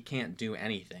tunnel, he can't do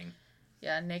anything.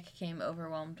 Yeah, Nick came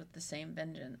overwhelmed with the same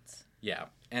vengeance. Yeah,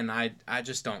 and I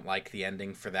just don't like the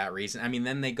ending for that reason. I mean,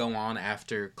 then they go on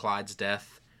after Clyde's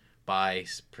death by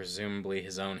presumably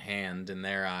his own hand in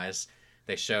their eyes.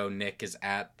 They show Nick is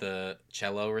at the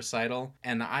cello recital,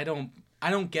 and I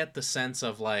don't get the sense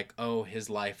of like, oh, his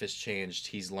life has changed.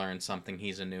 He's learned something.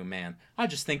 He's a new man. I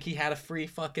just think he had a free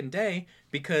fucking day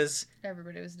because...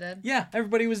 everybody was dead? Yeah,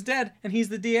 everybody was dead, and he's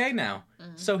the DA now.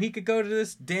 Mm-hmm. So he could go to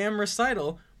this damn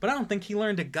recital, but I don't think he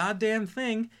learned a goddamn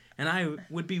thing, and I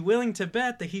would be willing to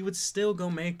bet that he would still go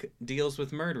make deals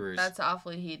with murderers. That's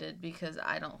awfully heated because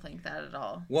I don't think that at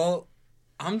all. Well...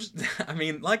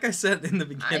 like I said in the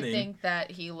beginning... I think that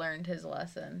he learned his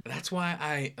lesson. That's why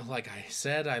I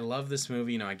love this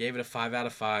movie. I gave it a 5 out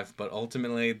of 5, but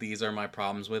ultimately these are my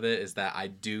problems with it, is that I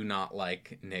do not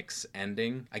like Nick's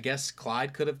ending. I guess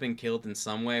Clyde could have been killed in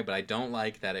some way, but I don't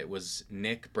like that it was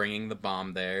Nick bringing the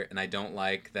bomb there, and I don't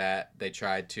like that they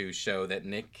tried to show that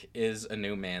Nick is a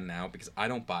new man now, because I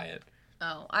don't buy it.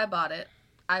 Oh, I bought it.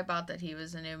 I bought that he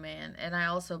was a new man, and I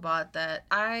also bought that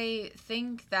I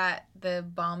think that the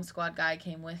bomb squad guy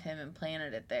came with him and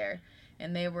planted it there,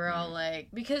 and they were all like,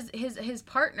 because his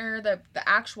partner, the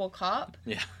actual cop,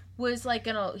 was like,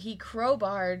 he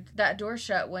crowbarred that door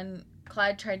shut when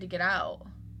Clyde tried to get out.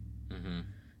 Mm-hmm.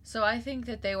 So I think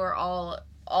that they were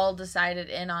all decided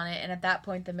in on it, and at that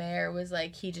point the mayor was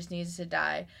like, he just needs to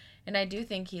die, and I do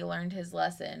think he learned his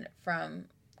lesson from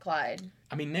Clyde.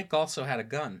 I mean, Nick also had a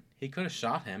gun. He could have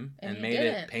shot him and made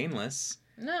it painless.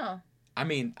 No. I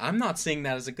mean, I'm not seeing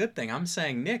that as a good thing. I'm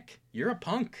saying, Nick, you're a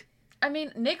punk. I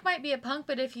mean, Nick might be a punk,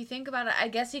 but if you think about it, I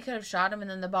guess he could have shot him and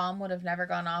then the bomb would have never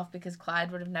gone off because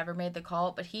Clyde would have never made the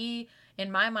call. But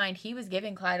in my mind, he was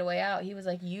giving Clyde a way out. He was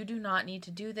like, you do not need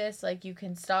to do this. Like, you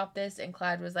can stop this. And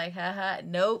Clyde was like, haha,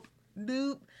 nope,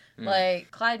 boop. Like,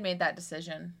 Clyde made that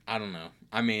decision. I don't know.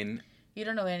 I mean... you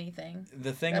don't know anything.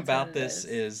 The thing about this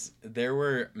is there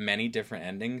were many different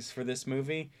endings for this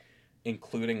movie,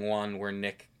 including one where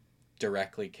Nick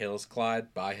directly kills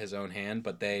Clyde by his own hand,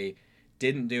 but they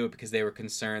didn't do it because they were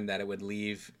concerned that it would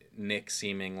leave Nick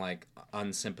seeming like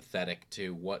unsympathetic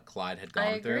to what Clyde had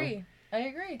gone through. I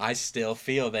agree. I still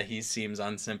feel that he seems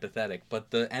unsympathetic,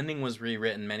 but the ending was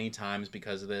rewritten many times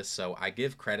because of this, so I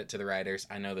give credit to the writers.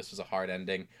 I know this was a hard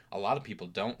ending. A lot of people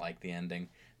don't like the ending,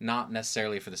 not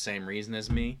necessarily for the same reason as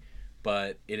me,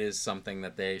 but it is something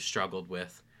that they struggled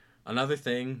with. Another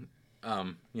thing,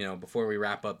 before we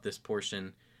wrap up this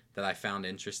portion that I found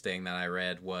interesting that I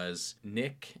read was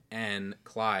Nick and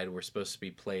Clyde were supposed to be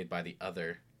played by the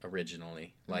other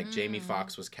originally. Like Jamie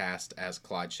Foxx was cast as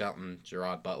Clyde Shelton,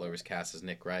 Gerard Butler was cast as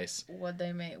Nick Rice. What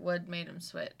made him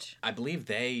switch? I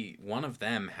believe one of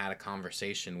them had a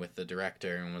conversation with the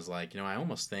director and was like, I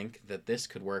almost think that this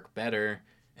could work better.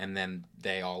 And then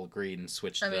they all agreed and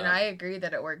switched. I agree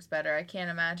that it works better. I can't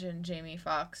imagine Jamie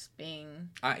Foxx being...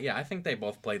 I think they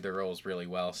both played their roles really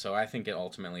well, so I think it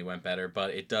ultimately went better,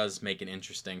 but it does make it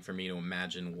interesting for me to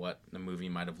imagine what the movie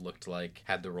might have looked like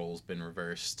had the roles been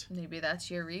reversed. Maybe that's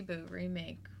your reboot,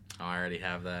 remake. Oh, I already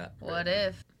have that. What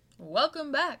if?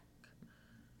 Welcome back!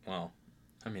 Well,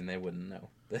 they wouldn't know.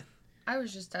 I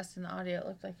was just testing the audio. It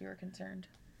looked like you were concerned.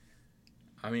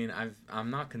 I'm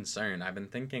not concerned. I've been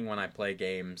thinking when I play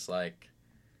games, like,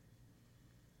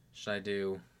 I'd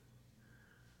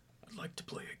like to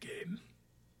play a game.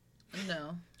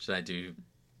 No. Should I do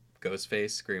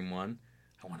Ghostface, Scream 1?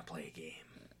 I want to play a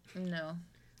game. No.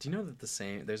 Do you know that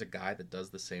there's a guy that does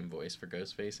the same voice for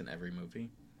Ghostface in every movie?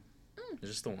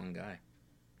 There's just the one guy,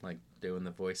 like, doing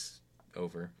the voice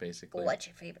over, basically. What's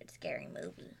your favorite scary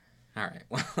movie? Alright,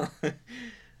 well,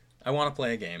 I want to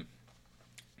play a game.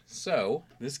 So,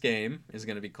 this game is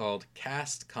going to be called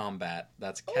Cast Combat.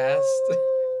 That's cast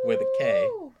with a K.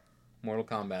 Mortal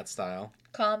Kombat style.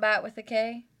 Combat with a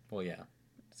K? Well, yeah.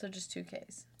 So just 2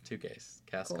 Ks. 2 Ks.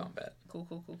 Cast Combat.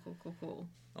 Cool.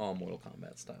 All Mortal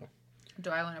Kombat style. Do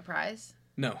I win a prize?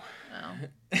 No.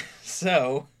 Oh.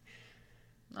 So...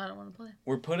 I don't want to play.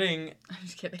 We're putting I'm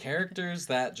just kidding. characters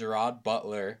that Gerard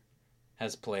Butler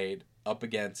has played up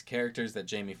against characters that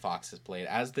Jamie Foxx has played.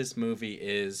 As this movie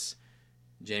is...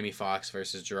 Jamie Foxx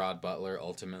versus Gerard Butler.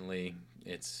 Ultimately,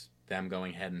 it's them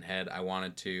going head and head.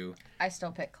 I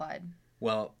still pick Clyde.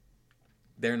 Well,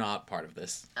 they're not part of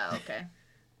this. Oh, okay.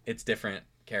 It's different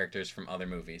characters from other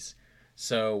movies.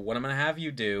 So what I'm going to have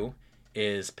you do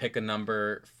is pick a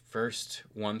number first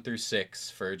 1 through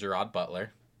 6 for Gerard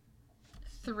Butler.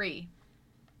 3.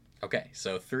 Okay,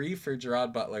 so 3 for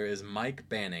Gerard Butler is Mike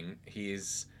Banning.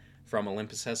 He's... from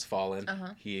Olympus Has Fallen.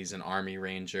 Uh-huh. He's an Army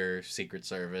Ranger, Secret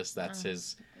Service. That's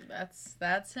his...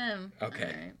 That's him. Okay.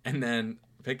 Right. And then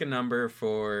pick a number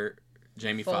for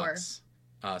Jamie 4. Foxx.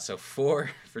 So 4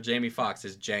 for Jamie Foxx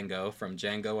is Django from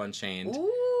Django Unchained.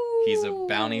 Ooh. He's a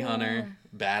bounty hunter,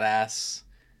 badass.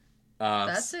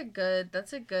 That's a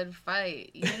good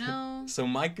fight, So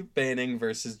Mike Banning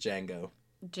versus Django.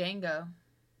 Django.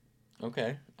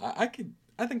 Okay.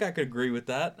 I think I could agree with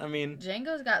that.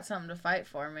 Django's got something to fight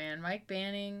for, man. Mike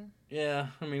Banning. Yeah.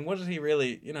 What did he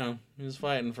really, he was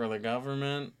fighting for the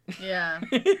government. Yeah.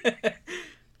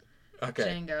 Okay.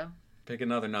 Django. Pick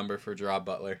another number for Gerard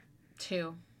Butler.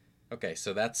 2. Okay,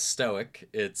 so that's Stoic.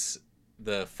 It's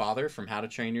the father from How to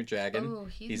Train Your Dragon. Ooh,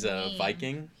 he's a mean.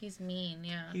 Viking. He's mean,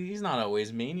 yeah. He's not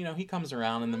always mean. He comes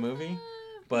around in the movie.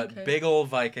 But Okay. big old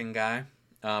Viking guy.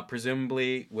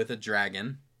 Presumably with a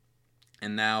dragon.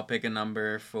 And now pick a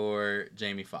number for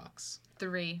Jamie Foxx.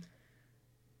 3.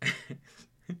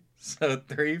 So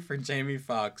 3 for Jamie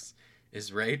Foxx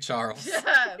is Ray Charles.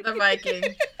 The Viking.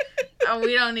 Oh,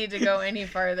 we don't need to go any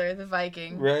further. The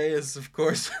Viking. Ray is, of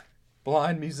course,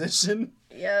 blind musician.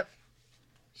 Yep.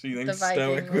 She thinks The Viking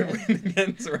Stoic would win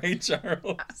against Ray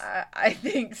Charles. I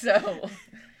think so.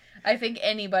 I think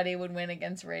anybody would win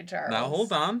against Ray Charles. Now,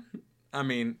 hold on.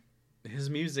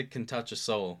 His music can touch a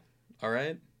soul. All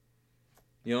right?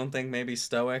 You don't think maybe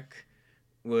Stoic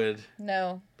would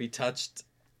be touched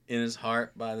in his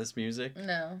heart by this music?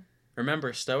 No.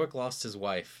 Remember, Stoic lost his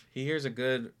wife. He hears a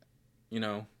good,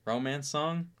 romance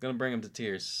song, gonna bring him to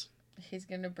tears. He's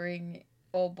gonna bring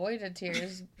old boy to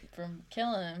tears from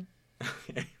killing him.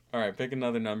 Okay. All right, pick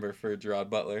another number for Gerard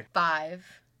Butler. 5.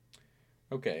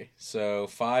 Okay, so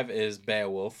 5 is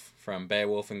Beowulf from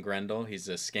Beowulf and Grendel. He's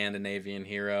a Scandinavian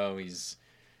hero. He's,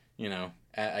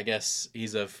 I guess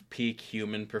he's of peak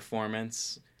human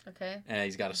performance. Okay. And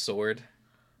he's got a sword.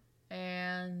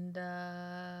 And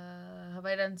have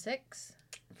I done 6?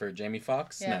 For Jamie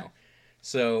Foxx? Yeah. No.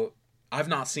 So I've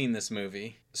not seen this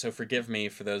movie, so forgive me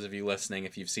for those of you listening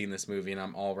if you've seen this movie and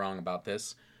I'm all wrong about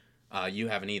this. You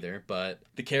haven't either, but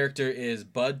the character is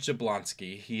Bud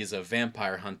Jablonski. He's a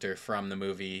vampire hunter from the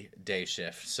movie Day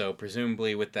Shift. So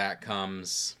presumably with that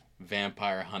comes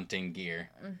vampire hunting gear.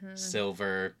 Mm-hmm.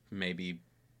 Silver, maybe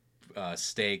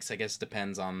stakes. I guess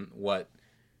depends on what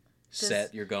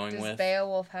set you're going Does with.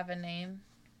 Beowulf have a name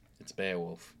It's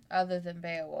Beowulf. other than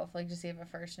Beowulf? Like, does he have a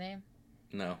first name?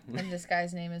 No. And this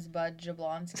guy's name is Bud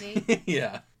Jablonski?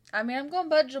 Yeah. I mean, I'm going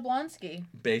Bud Jablonski.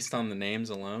 Based on the names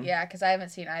alone? Yeah, because I haven't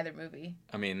seen either movie.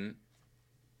 I mean,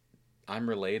 I'm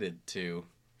related to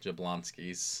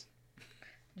Jablonskis.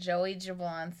 Joey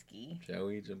Jablonski.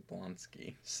 Joey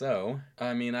Jablonski. So,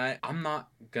 I mean, I'm not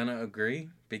gonna agree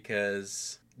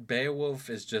because Beowulf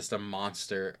is just a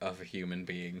monster of a human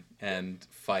being and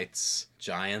fights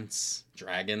giants,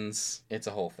 dragons. It's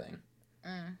a whole thing.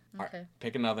 Okay.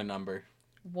 Pick another number.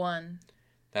 1.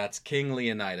 That's King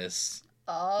Leonidas.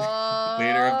 Oh.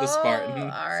 Leader of the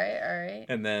Spartans. All right.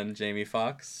 And then Jamie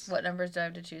Foxx. What numbers do I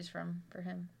have to choose from for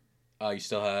him? You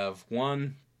still have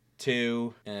 1,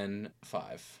 2, and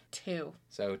 5. 2.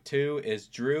 So 2 is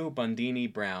Drew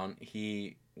Bundini Brown.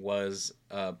 He was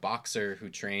a boxer who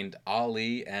trained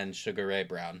Ali and Sugar Ray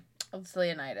Brown. It's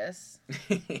Leonidas.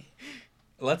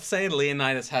 Let's say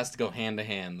Leonidas has to go hand to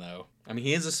hand, though. I mean,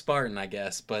 he is a Spartan, I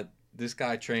guess, but this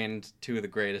guy trained 2 of the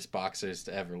greatest boxers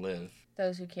to ever live.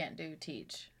 Those who can't do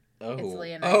teach. Oh. It's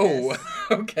Leonidas. Oh,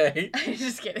 okay. I'm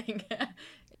just kidding.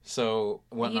 So,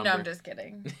 what number? I'm just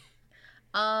kidding.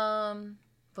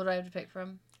 What do I have to pick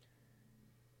from?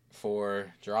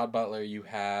 For Gerard Butler, you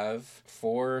have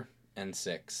 4 and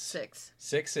 6. 6.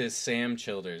 6 is Sam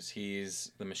Childers.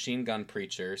 He's the machine gun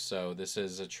preacher, so this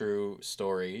is a true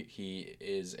story. He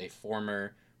is a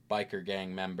former biker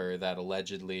gang member that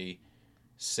allegedly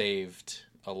saved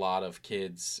a lot of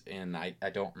kids in, I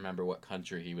don't remember what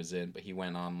country he was in, but he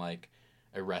went on like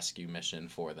a rescue mission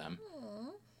for them. Aww.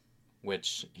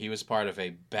 Which he was part of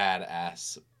a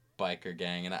badass biker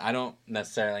gang, and I don't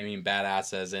necessarily mean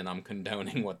badass as in I'm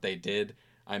condoning what they did.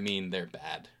 I mean they're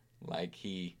bad. Like,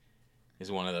 he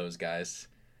is one of those guys.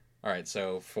 Alright,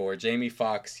 so for Jamie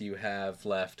Foxx, you have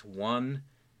left 1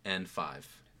 and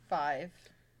 5. 5.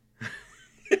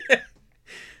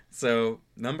 So,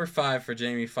 number 5 for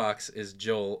Jamie Foxx is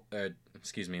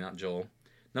not Joel.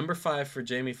 Number 5 for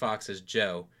Jamie Foxx is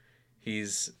Joe.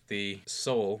 He's the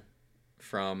Soul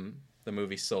from the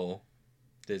movie Soul,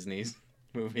 Disney's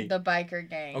movie. The biker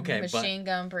gang. Okay, Machine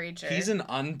gun preacher. He's an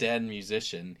undead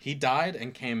musician. He died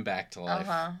and came back to life.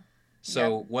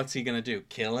 So what's he gonna do?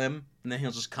 Kill him? And then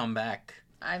he'll just come back.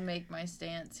 I make my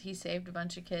stance. He saved a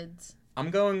bunch of kids. I'm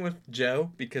going with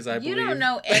Joe because I believe... You don't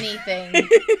know anything.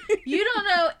 You don't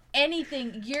know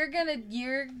anything. You're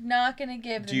not gonna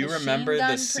give the machine gun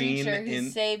preacher who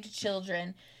saved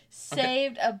children.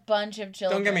 Saved a bunch of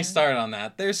children. Don't get me started on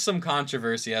that. There's some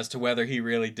controversy as to whether he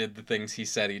really did the things he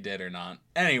said he did or not.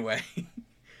 Anyway,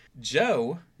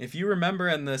 Joe, if you remember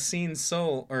in the scene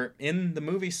Soul, or in the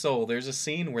movie Soul, there's a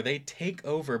scene where they take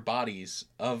over bodies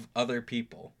of other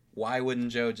people. Why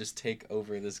wouldn't Joe just take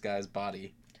over this guy's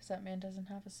body? Because that man doesn't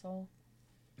have a soul.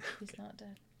 He's not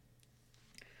dead.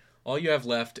 All you have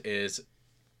left is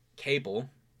Cable.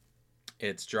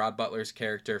 It's Gerard Butler's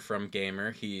character from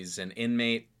Gamer. He's an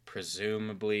inmate.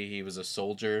 Presumably he was a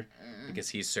soldier because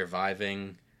he's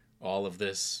surviving all of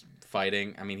this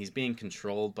fighting. I mean, he's being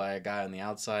controlled by a guy on the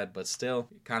outside, but still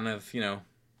kind of,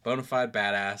 bona fide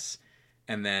badass.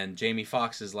 And then Jamie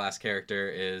Foxx's last character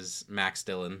is Max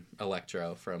Dillon,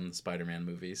 Electro from the Spider-Man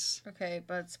movies. Okay,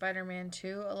 but Spider-Man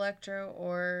 2 Electro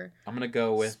or... I'm going to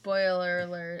go with... Spoiler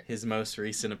alert. His most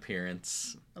recent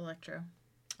appearance. Electro.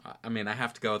 I mean, I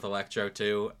have to go with Electro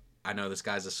too. I know this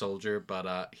guy's a soldier,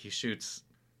 but he shoots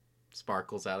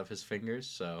sparkles out of his fingers,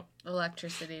 so...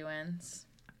 Electricity wins.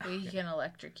 He can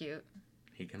electrocute.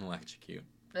 He can electrocute.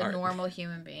 A normal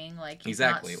human being, like, he's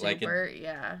exactly. not super,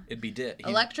 yeah. It'd be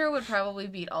Electro would probably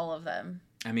beat all of them.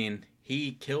 I mean,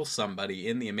 he kills somebody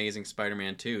in The Amazing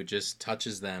Spider-Man 2, just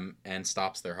touches them and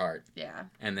stops their heart. Yeah.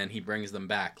 And then he brings them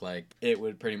back. Like, it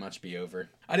would pretty much be over.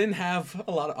 I didn't have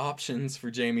a lot of options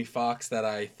for Jamie Foxx that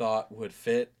I thought would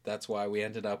fit. That's why we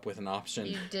ended up with an option.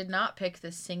 You did not pick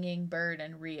the singing bird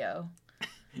in Rio.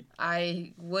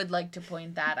 I would like to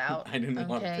point that out. I didn't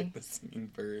want to pick the singing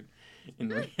bird in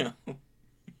Rio.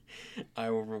 I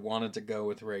wanted to go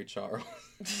with Ray Charles.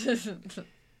 Because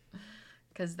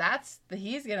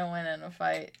he's going to win in a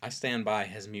fight. I stand by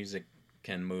his music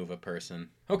can move a person.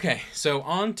 Okay, so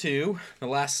on to the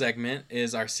last segment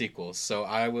is our sequels. So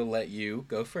I will let you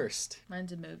go first.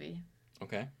 Mine's a movie.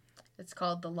 Okay. It's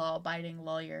called The Law-Abiding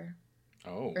Lawyer.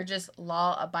 Oh. Or just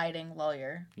Law-Abiding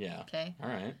Lawyer. Yeah. Okay? All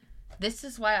right. This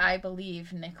is why I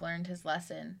believe Nick learned his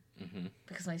lesson. Mm-hmm.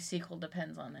 Because my sequel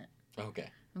depends on it. Okay.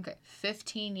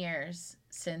 15 years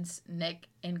since Nick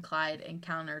and Clyde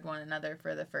encountered one another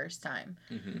for the first time.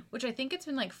 Mm-hmm. Which I think it's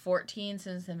been like 14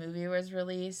 since the movie was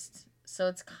released. So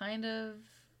it's kind of,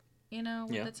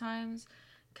 with the times.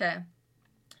 Okay.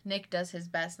 Nick does his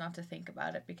best not to think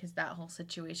about it because that whole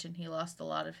situation, he lost a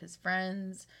lot of his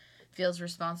friends, feels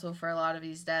responsible for a lot of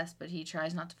these deaths, but he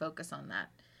tries not to focus on that.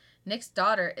 Nick's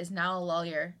daughter is now a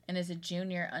lawyer and is a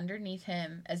junior underneath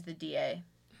him as the DA.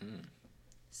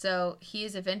 So he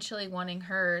is eventually wanting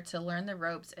her to learn the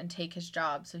ropes and take his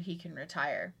job so he can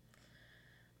retire.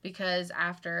 Because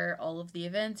after all of the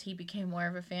events, he became more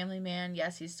of a family man.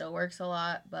 Yes, he still works a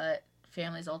lot, but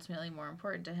family is ultimately more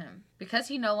important to him. Because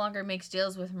he no longer makes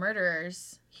deals with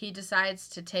murderers, he decides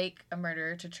to take a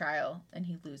murderer to trial, and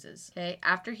he loses. Okay,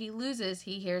 after he loses,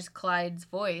 he hears Clyde's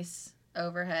voice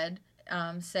overhead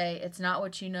say, "It's not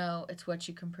what you know, it's what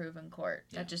you can prove in court."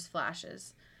 That just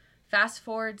flashes. Fast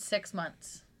forward 6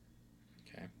 months.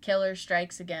 Okay. Killer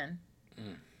strikes again.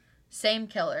 Same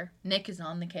killer. Nick is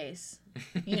on the case.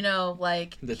 You know,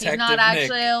 like, he's not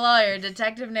actually a lawyer.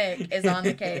 Detective Nick is on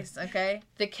the case, okay?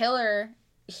 The killer,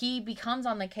 he becomes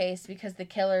on the case because the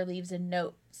killer leaves a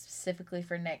note specifically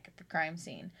for Nick at the crime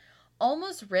scene.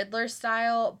 Almost Riddler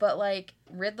style, but, like,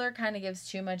 Riddler kind of gives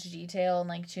too much detail and,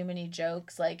 like, too many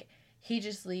jokes. Like, he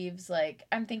just leaves, like,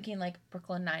 I'm thinking, like,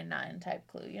 Brooklyn Nine-Nine type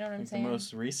clue. You know what I'm saying? The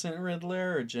most recent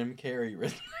Riddler or Jim Carrey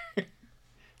Riddler?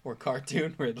 Or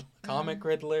cartoon Riddler? Comic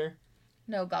Riddler?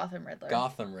 No, Gotham Riddler.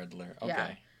 Gotham Riddler. Okay.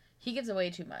 Yeah. He gives away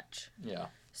too much. Yeah.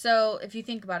 So, if you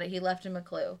think about it, he left him a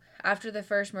clue. After the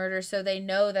first murder, so they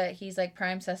know that he's, like,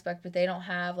 prime suspect, but they don't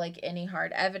have, like, any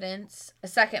hard evidence. A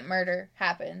second murder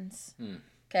happens.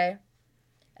 Okay?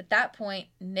 At that point,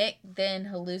 Nick then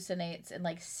hallucinates and,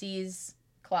 like, sees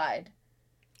Clyde.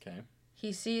 Okay.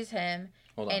 He sees him.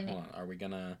 Hold on. Are we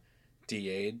going to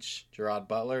de-age Gerard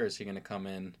Butler, or is he going to come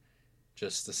in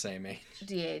just the same age?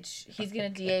 De-age. He's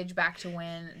going to de-age back to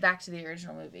the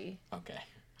original movie. Okay.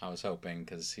 I was hoping,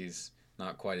 because he's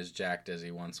not quite as jacked as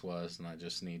he once was, and I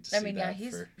just need to see that.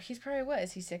 He's probably, what,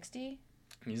 is he 60?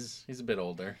 He's a bit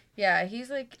older. Yeah, he's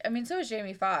like, I mean, so is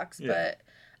Jamie Foxx, but,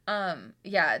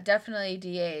 yeah, definitely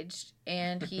de-aged.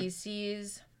 And he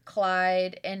sees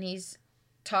Clyde, and he's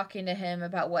talking to him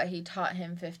about what he taught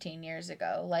him 15 years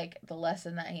ago, like the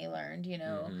lesson that he learned, you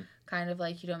know, kind of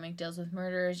like, you don't make deals with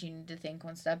murderers, you need to think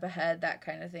one step ahead, that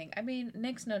kind of thing. I mean,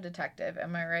 Nick's no detective,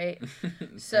 am I right?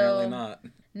 So not.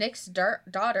 Nick's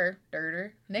daughter,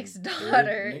 Nick's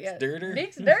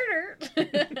Nick's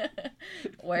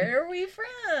Where are we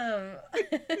from?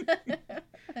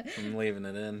 I'm leaving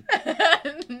it in.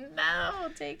 No,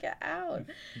 take it out.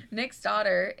 Nick's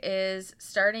daughter is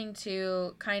starting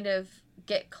to kind of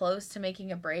get close to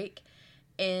making a break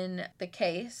in the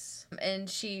case, and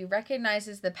she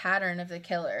recognizes the pattern of the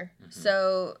killer.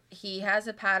 So he has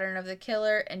a pattern of the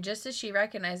killer, and just as she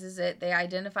recognizes it, they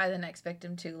identify the next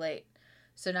victim too late.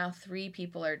 So now 3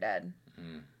 people are dead.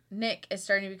 Nick is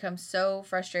starting to become so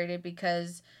frustrated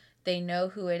because they know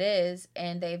who it is,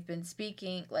 and they've been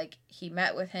speaking, like, he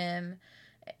met with him,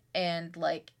 and,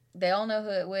 like, they all know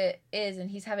who it is,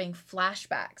 and he's having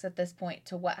flashbacks at this point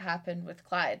to what happened with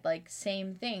Clyde. Like,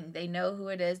 same thing. They know who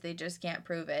it is, they just can't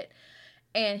prove it.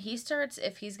 And he starts,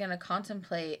 if he's going to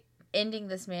contemplate ending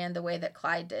this man the way that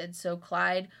Clyde did. So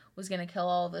Clyde was going to kill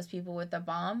all of those people with the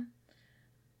bomb,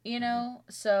 you know?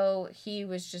 So he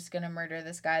was just going to murder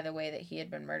this guy the way that he had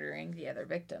been murdering the other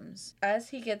victims. As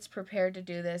he gets prepared to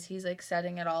do this, he's, like,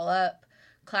 setting it all up.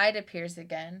 Clyde appears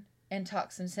again and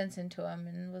talked some sense into him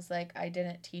and was like, I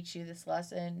didn't teach you this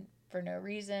lesson for no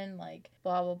reason, like,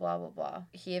 blah, blah, blah, blah, blah.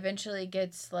 He eventually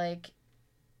gets, like,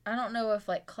 I don't know if,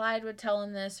 like, Clyde would tell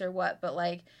him this or what, but,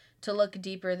 like, to look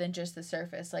deeper than just the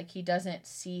surface. Like, he doesn't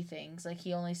see things. Like,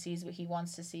 he only sees what he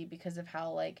wants to see because of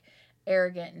how, like,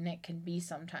 arrogant Nick can be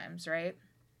sometimes, right?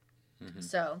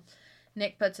 So,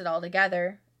 Nick puts it all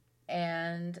together,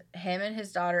 and him and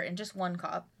his daughter and just one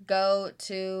cop go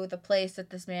to the place that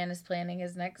this man is planning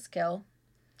his next kill.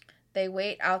 They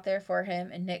wait out there for him,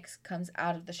 and Nick comes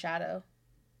out of the shadow,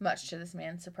 much to this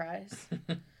man's surprise.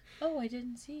 Oh, I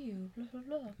didn't see you, blah, blah,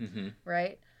 blah.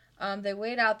 Right? They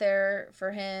wait out there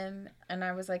for him, and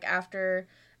I was like, after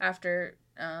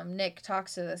Nick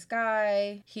talks to this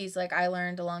guy, he's like, I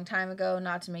learned a long time ago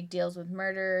not to make deals with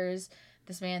murderers.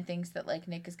 This man thinks that, like,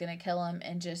 Nick is going to kill him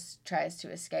and just tries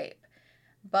to escape.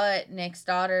 But Nick's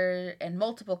daughter and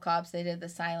multiple cops, they did the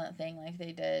silent thing like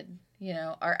they did, you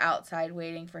know, are outside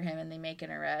waiting for him, and they make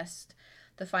an arrest.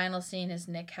 The final scene is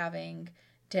Nick having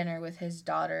dinner with his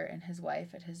daughter and his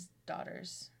wife at his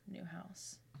daughter's new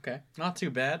house. Okay. Not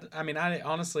too bad. I mean, I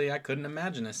couldn't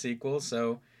imagine a sequel,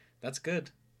 so that's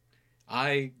good.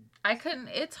 I couldn't.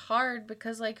 It's hard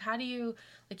because, like, how do you,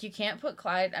 like, you can't put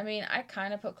Clyde. I mean, I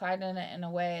kind of put Clyde in it in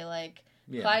a way, like,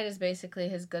 Yeah. Clyde is basically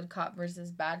his good cop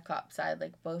versus bad cop side,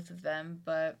 like both of them.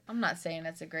 But I'm not saying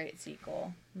it's a great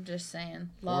sequel. I'm just saying.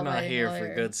 We're not here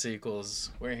for good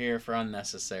sequels. We're here for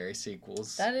unnecessary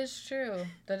sequels. That is true.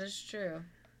 That is true.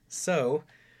 So,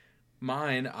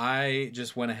 mine, I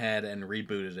just went ahead and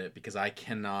rebooted it because I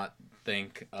cannot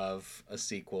think of a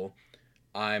sequel.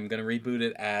 I'm going to reboot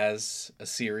it as a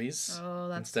series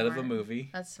instead of a movie.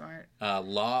 That's smart.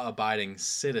 Law-abiding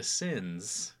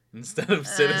citizens instead of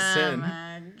citizen. Oh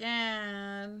my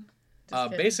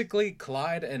god. Basically,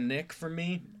 Clyde and Nick, for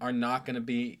me, are not going to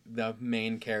be the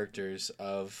main characters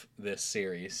of this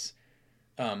series.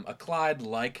 A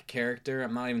Clyde-like character,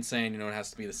 I'm not even saying, it has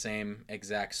to be the same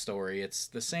exact story. It's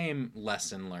the same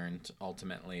lesson learned,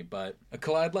 ultimately. But a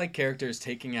Clyde-like character is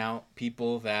taking out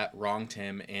people that wronged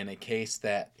him in a case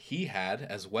that he had,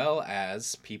 as well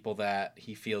as people that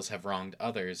he feels have wronged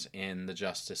others in the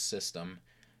justice system.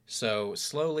 So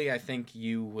slowly, I think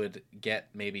you would get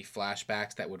maybe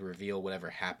flashbacks that would reveal whatever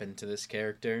happened to this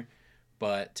character.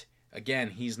 But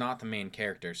again, he's not the main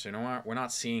character, so we're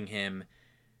not seeing him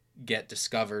get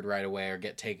discovered right away or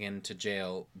get taken to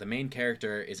jail. The main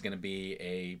character is going to be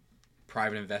a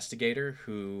private investigator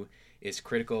who is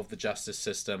critical of the justice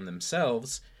system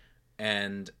themselves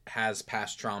and has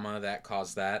past trauma that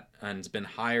caused that, and has been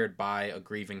hired by a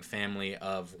grieving family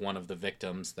of one of the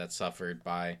victims that suffered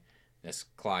by this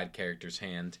Clyde character's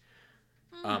hand.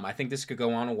 I think this could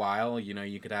go on a while.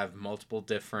 You could have multiple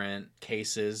different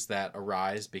cases that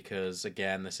arise because,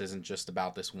 again, this isn't just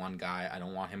about this one guy. I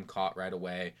don't want him caught right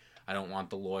away. I don't want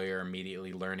the lawyer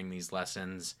immediately learning these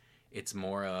lessons. It's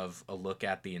more of a look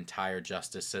at the entire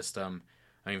justice system.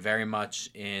 I mean, very much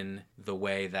in the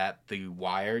way that The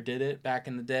Wire did it back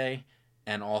in the day,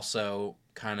 and also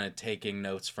kind of taking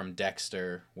notes from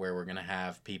Dexter, where we're going to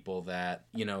have people that,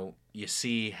 you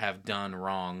see have done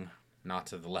wrong, not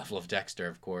to the level of Dexter,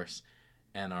 of course,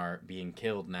 and are being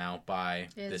killed now by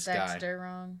this guy. Is Dexter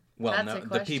wrong? Well, That's no, a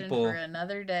question the people for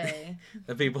another day.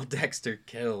 the people Dexter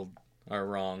killed are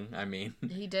wrong. I mean,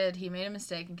 he did. He made a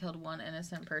mistake and killed one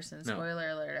innocent person. Spoiler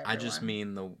alert, everyone. I just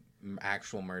mean the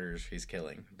actual murders he's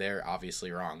killing. They're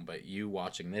obviously wrong, but you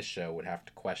watching this show would have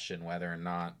to question whether or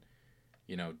not,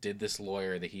 did this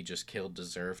lawyer that he just killed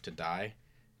deserve to die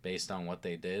based on what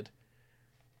they did?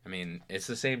 I mean, it's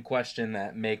the same question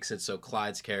that makes it so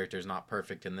Clyde's character is not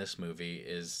perfect in this movie.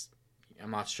 I'm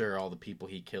not sure all the people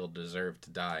he killed deserve to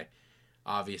die.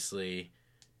 Obviously,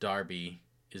 Darby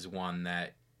is one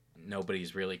that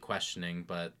nobody's really questioning,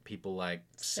 but people like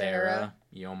Sarah,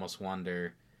 you almost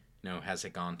wonder, has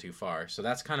it gone too far? So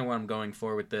that's kind of what I'm going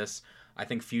for with this. I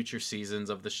think future seasons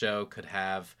of the show could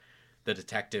have the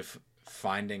detective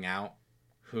finding out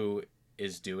who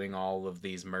is doing all of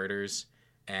these murders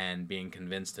and being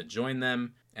convinced to join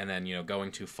them, and then,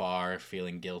 going too far,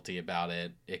 feeling guilty about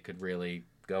it. It could really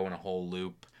go in a whole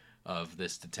loop of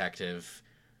this detective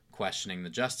questioning the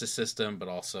justice system, but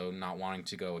also not wanting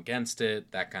to go against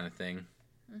it, that kind of thing.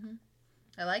 Mm-hmm.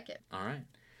 I like it. All right.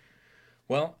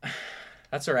 Well,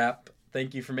 that's a wrap.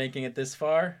 Thank you for making it this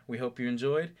far. We hope you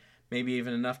enjoyed. Maybe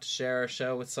even enough to share our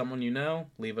show with someone you know,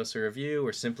 leave us a review,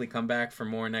 or simply come back for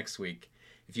more next week.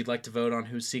 If you'd like to vote on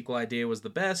whose sequel idea was the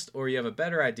best, or you have a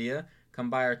better idea, come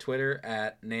by our Twitter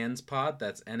at NANSPOD.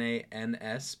 That's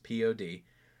NANSPOD.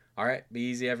 All right, be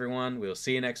easy, everyone. We'll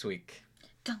see you next week.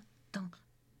 Dun, dun,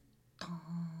 dun.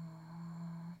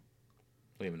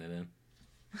 Leaving it in.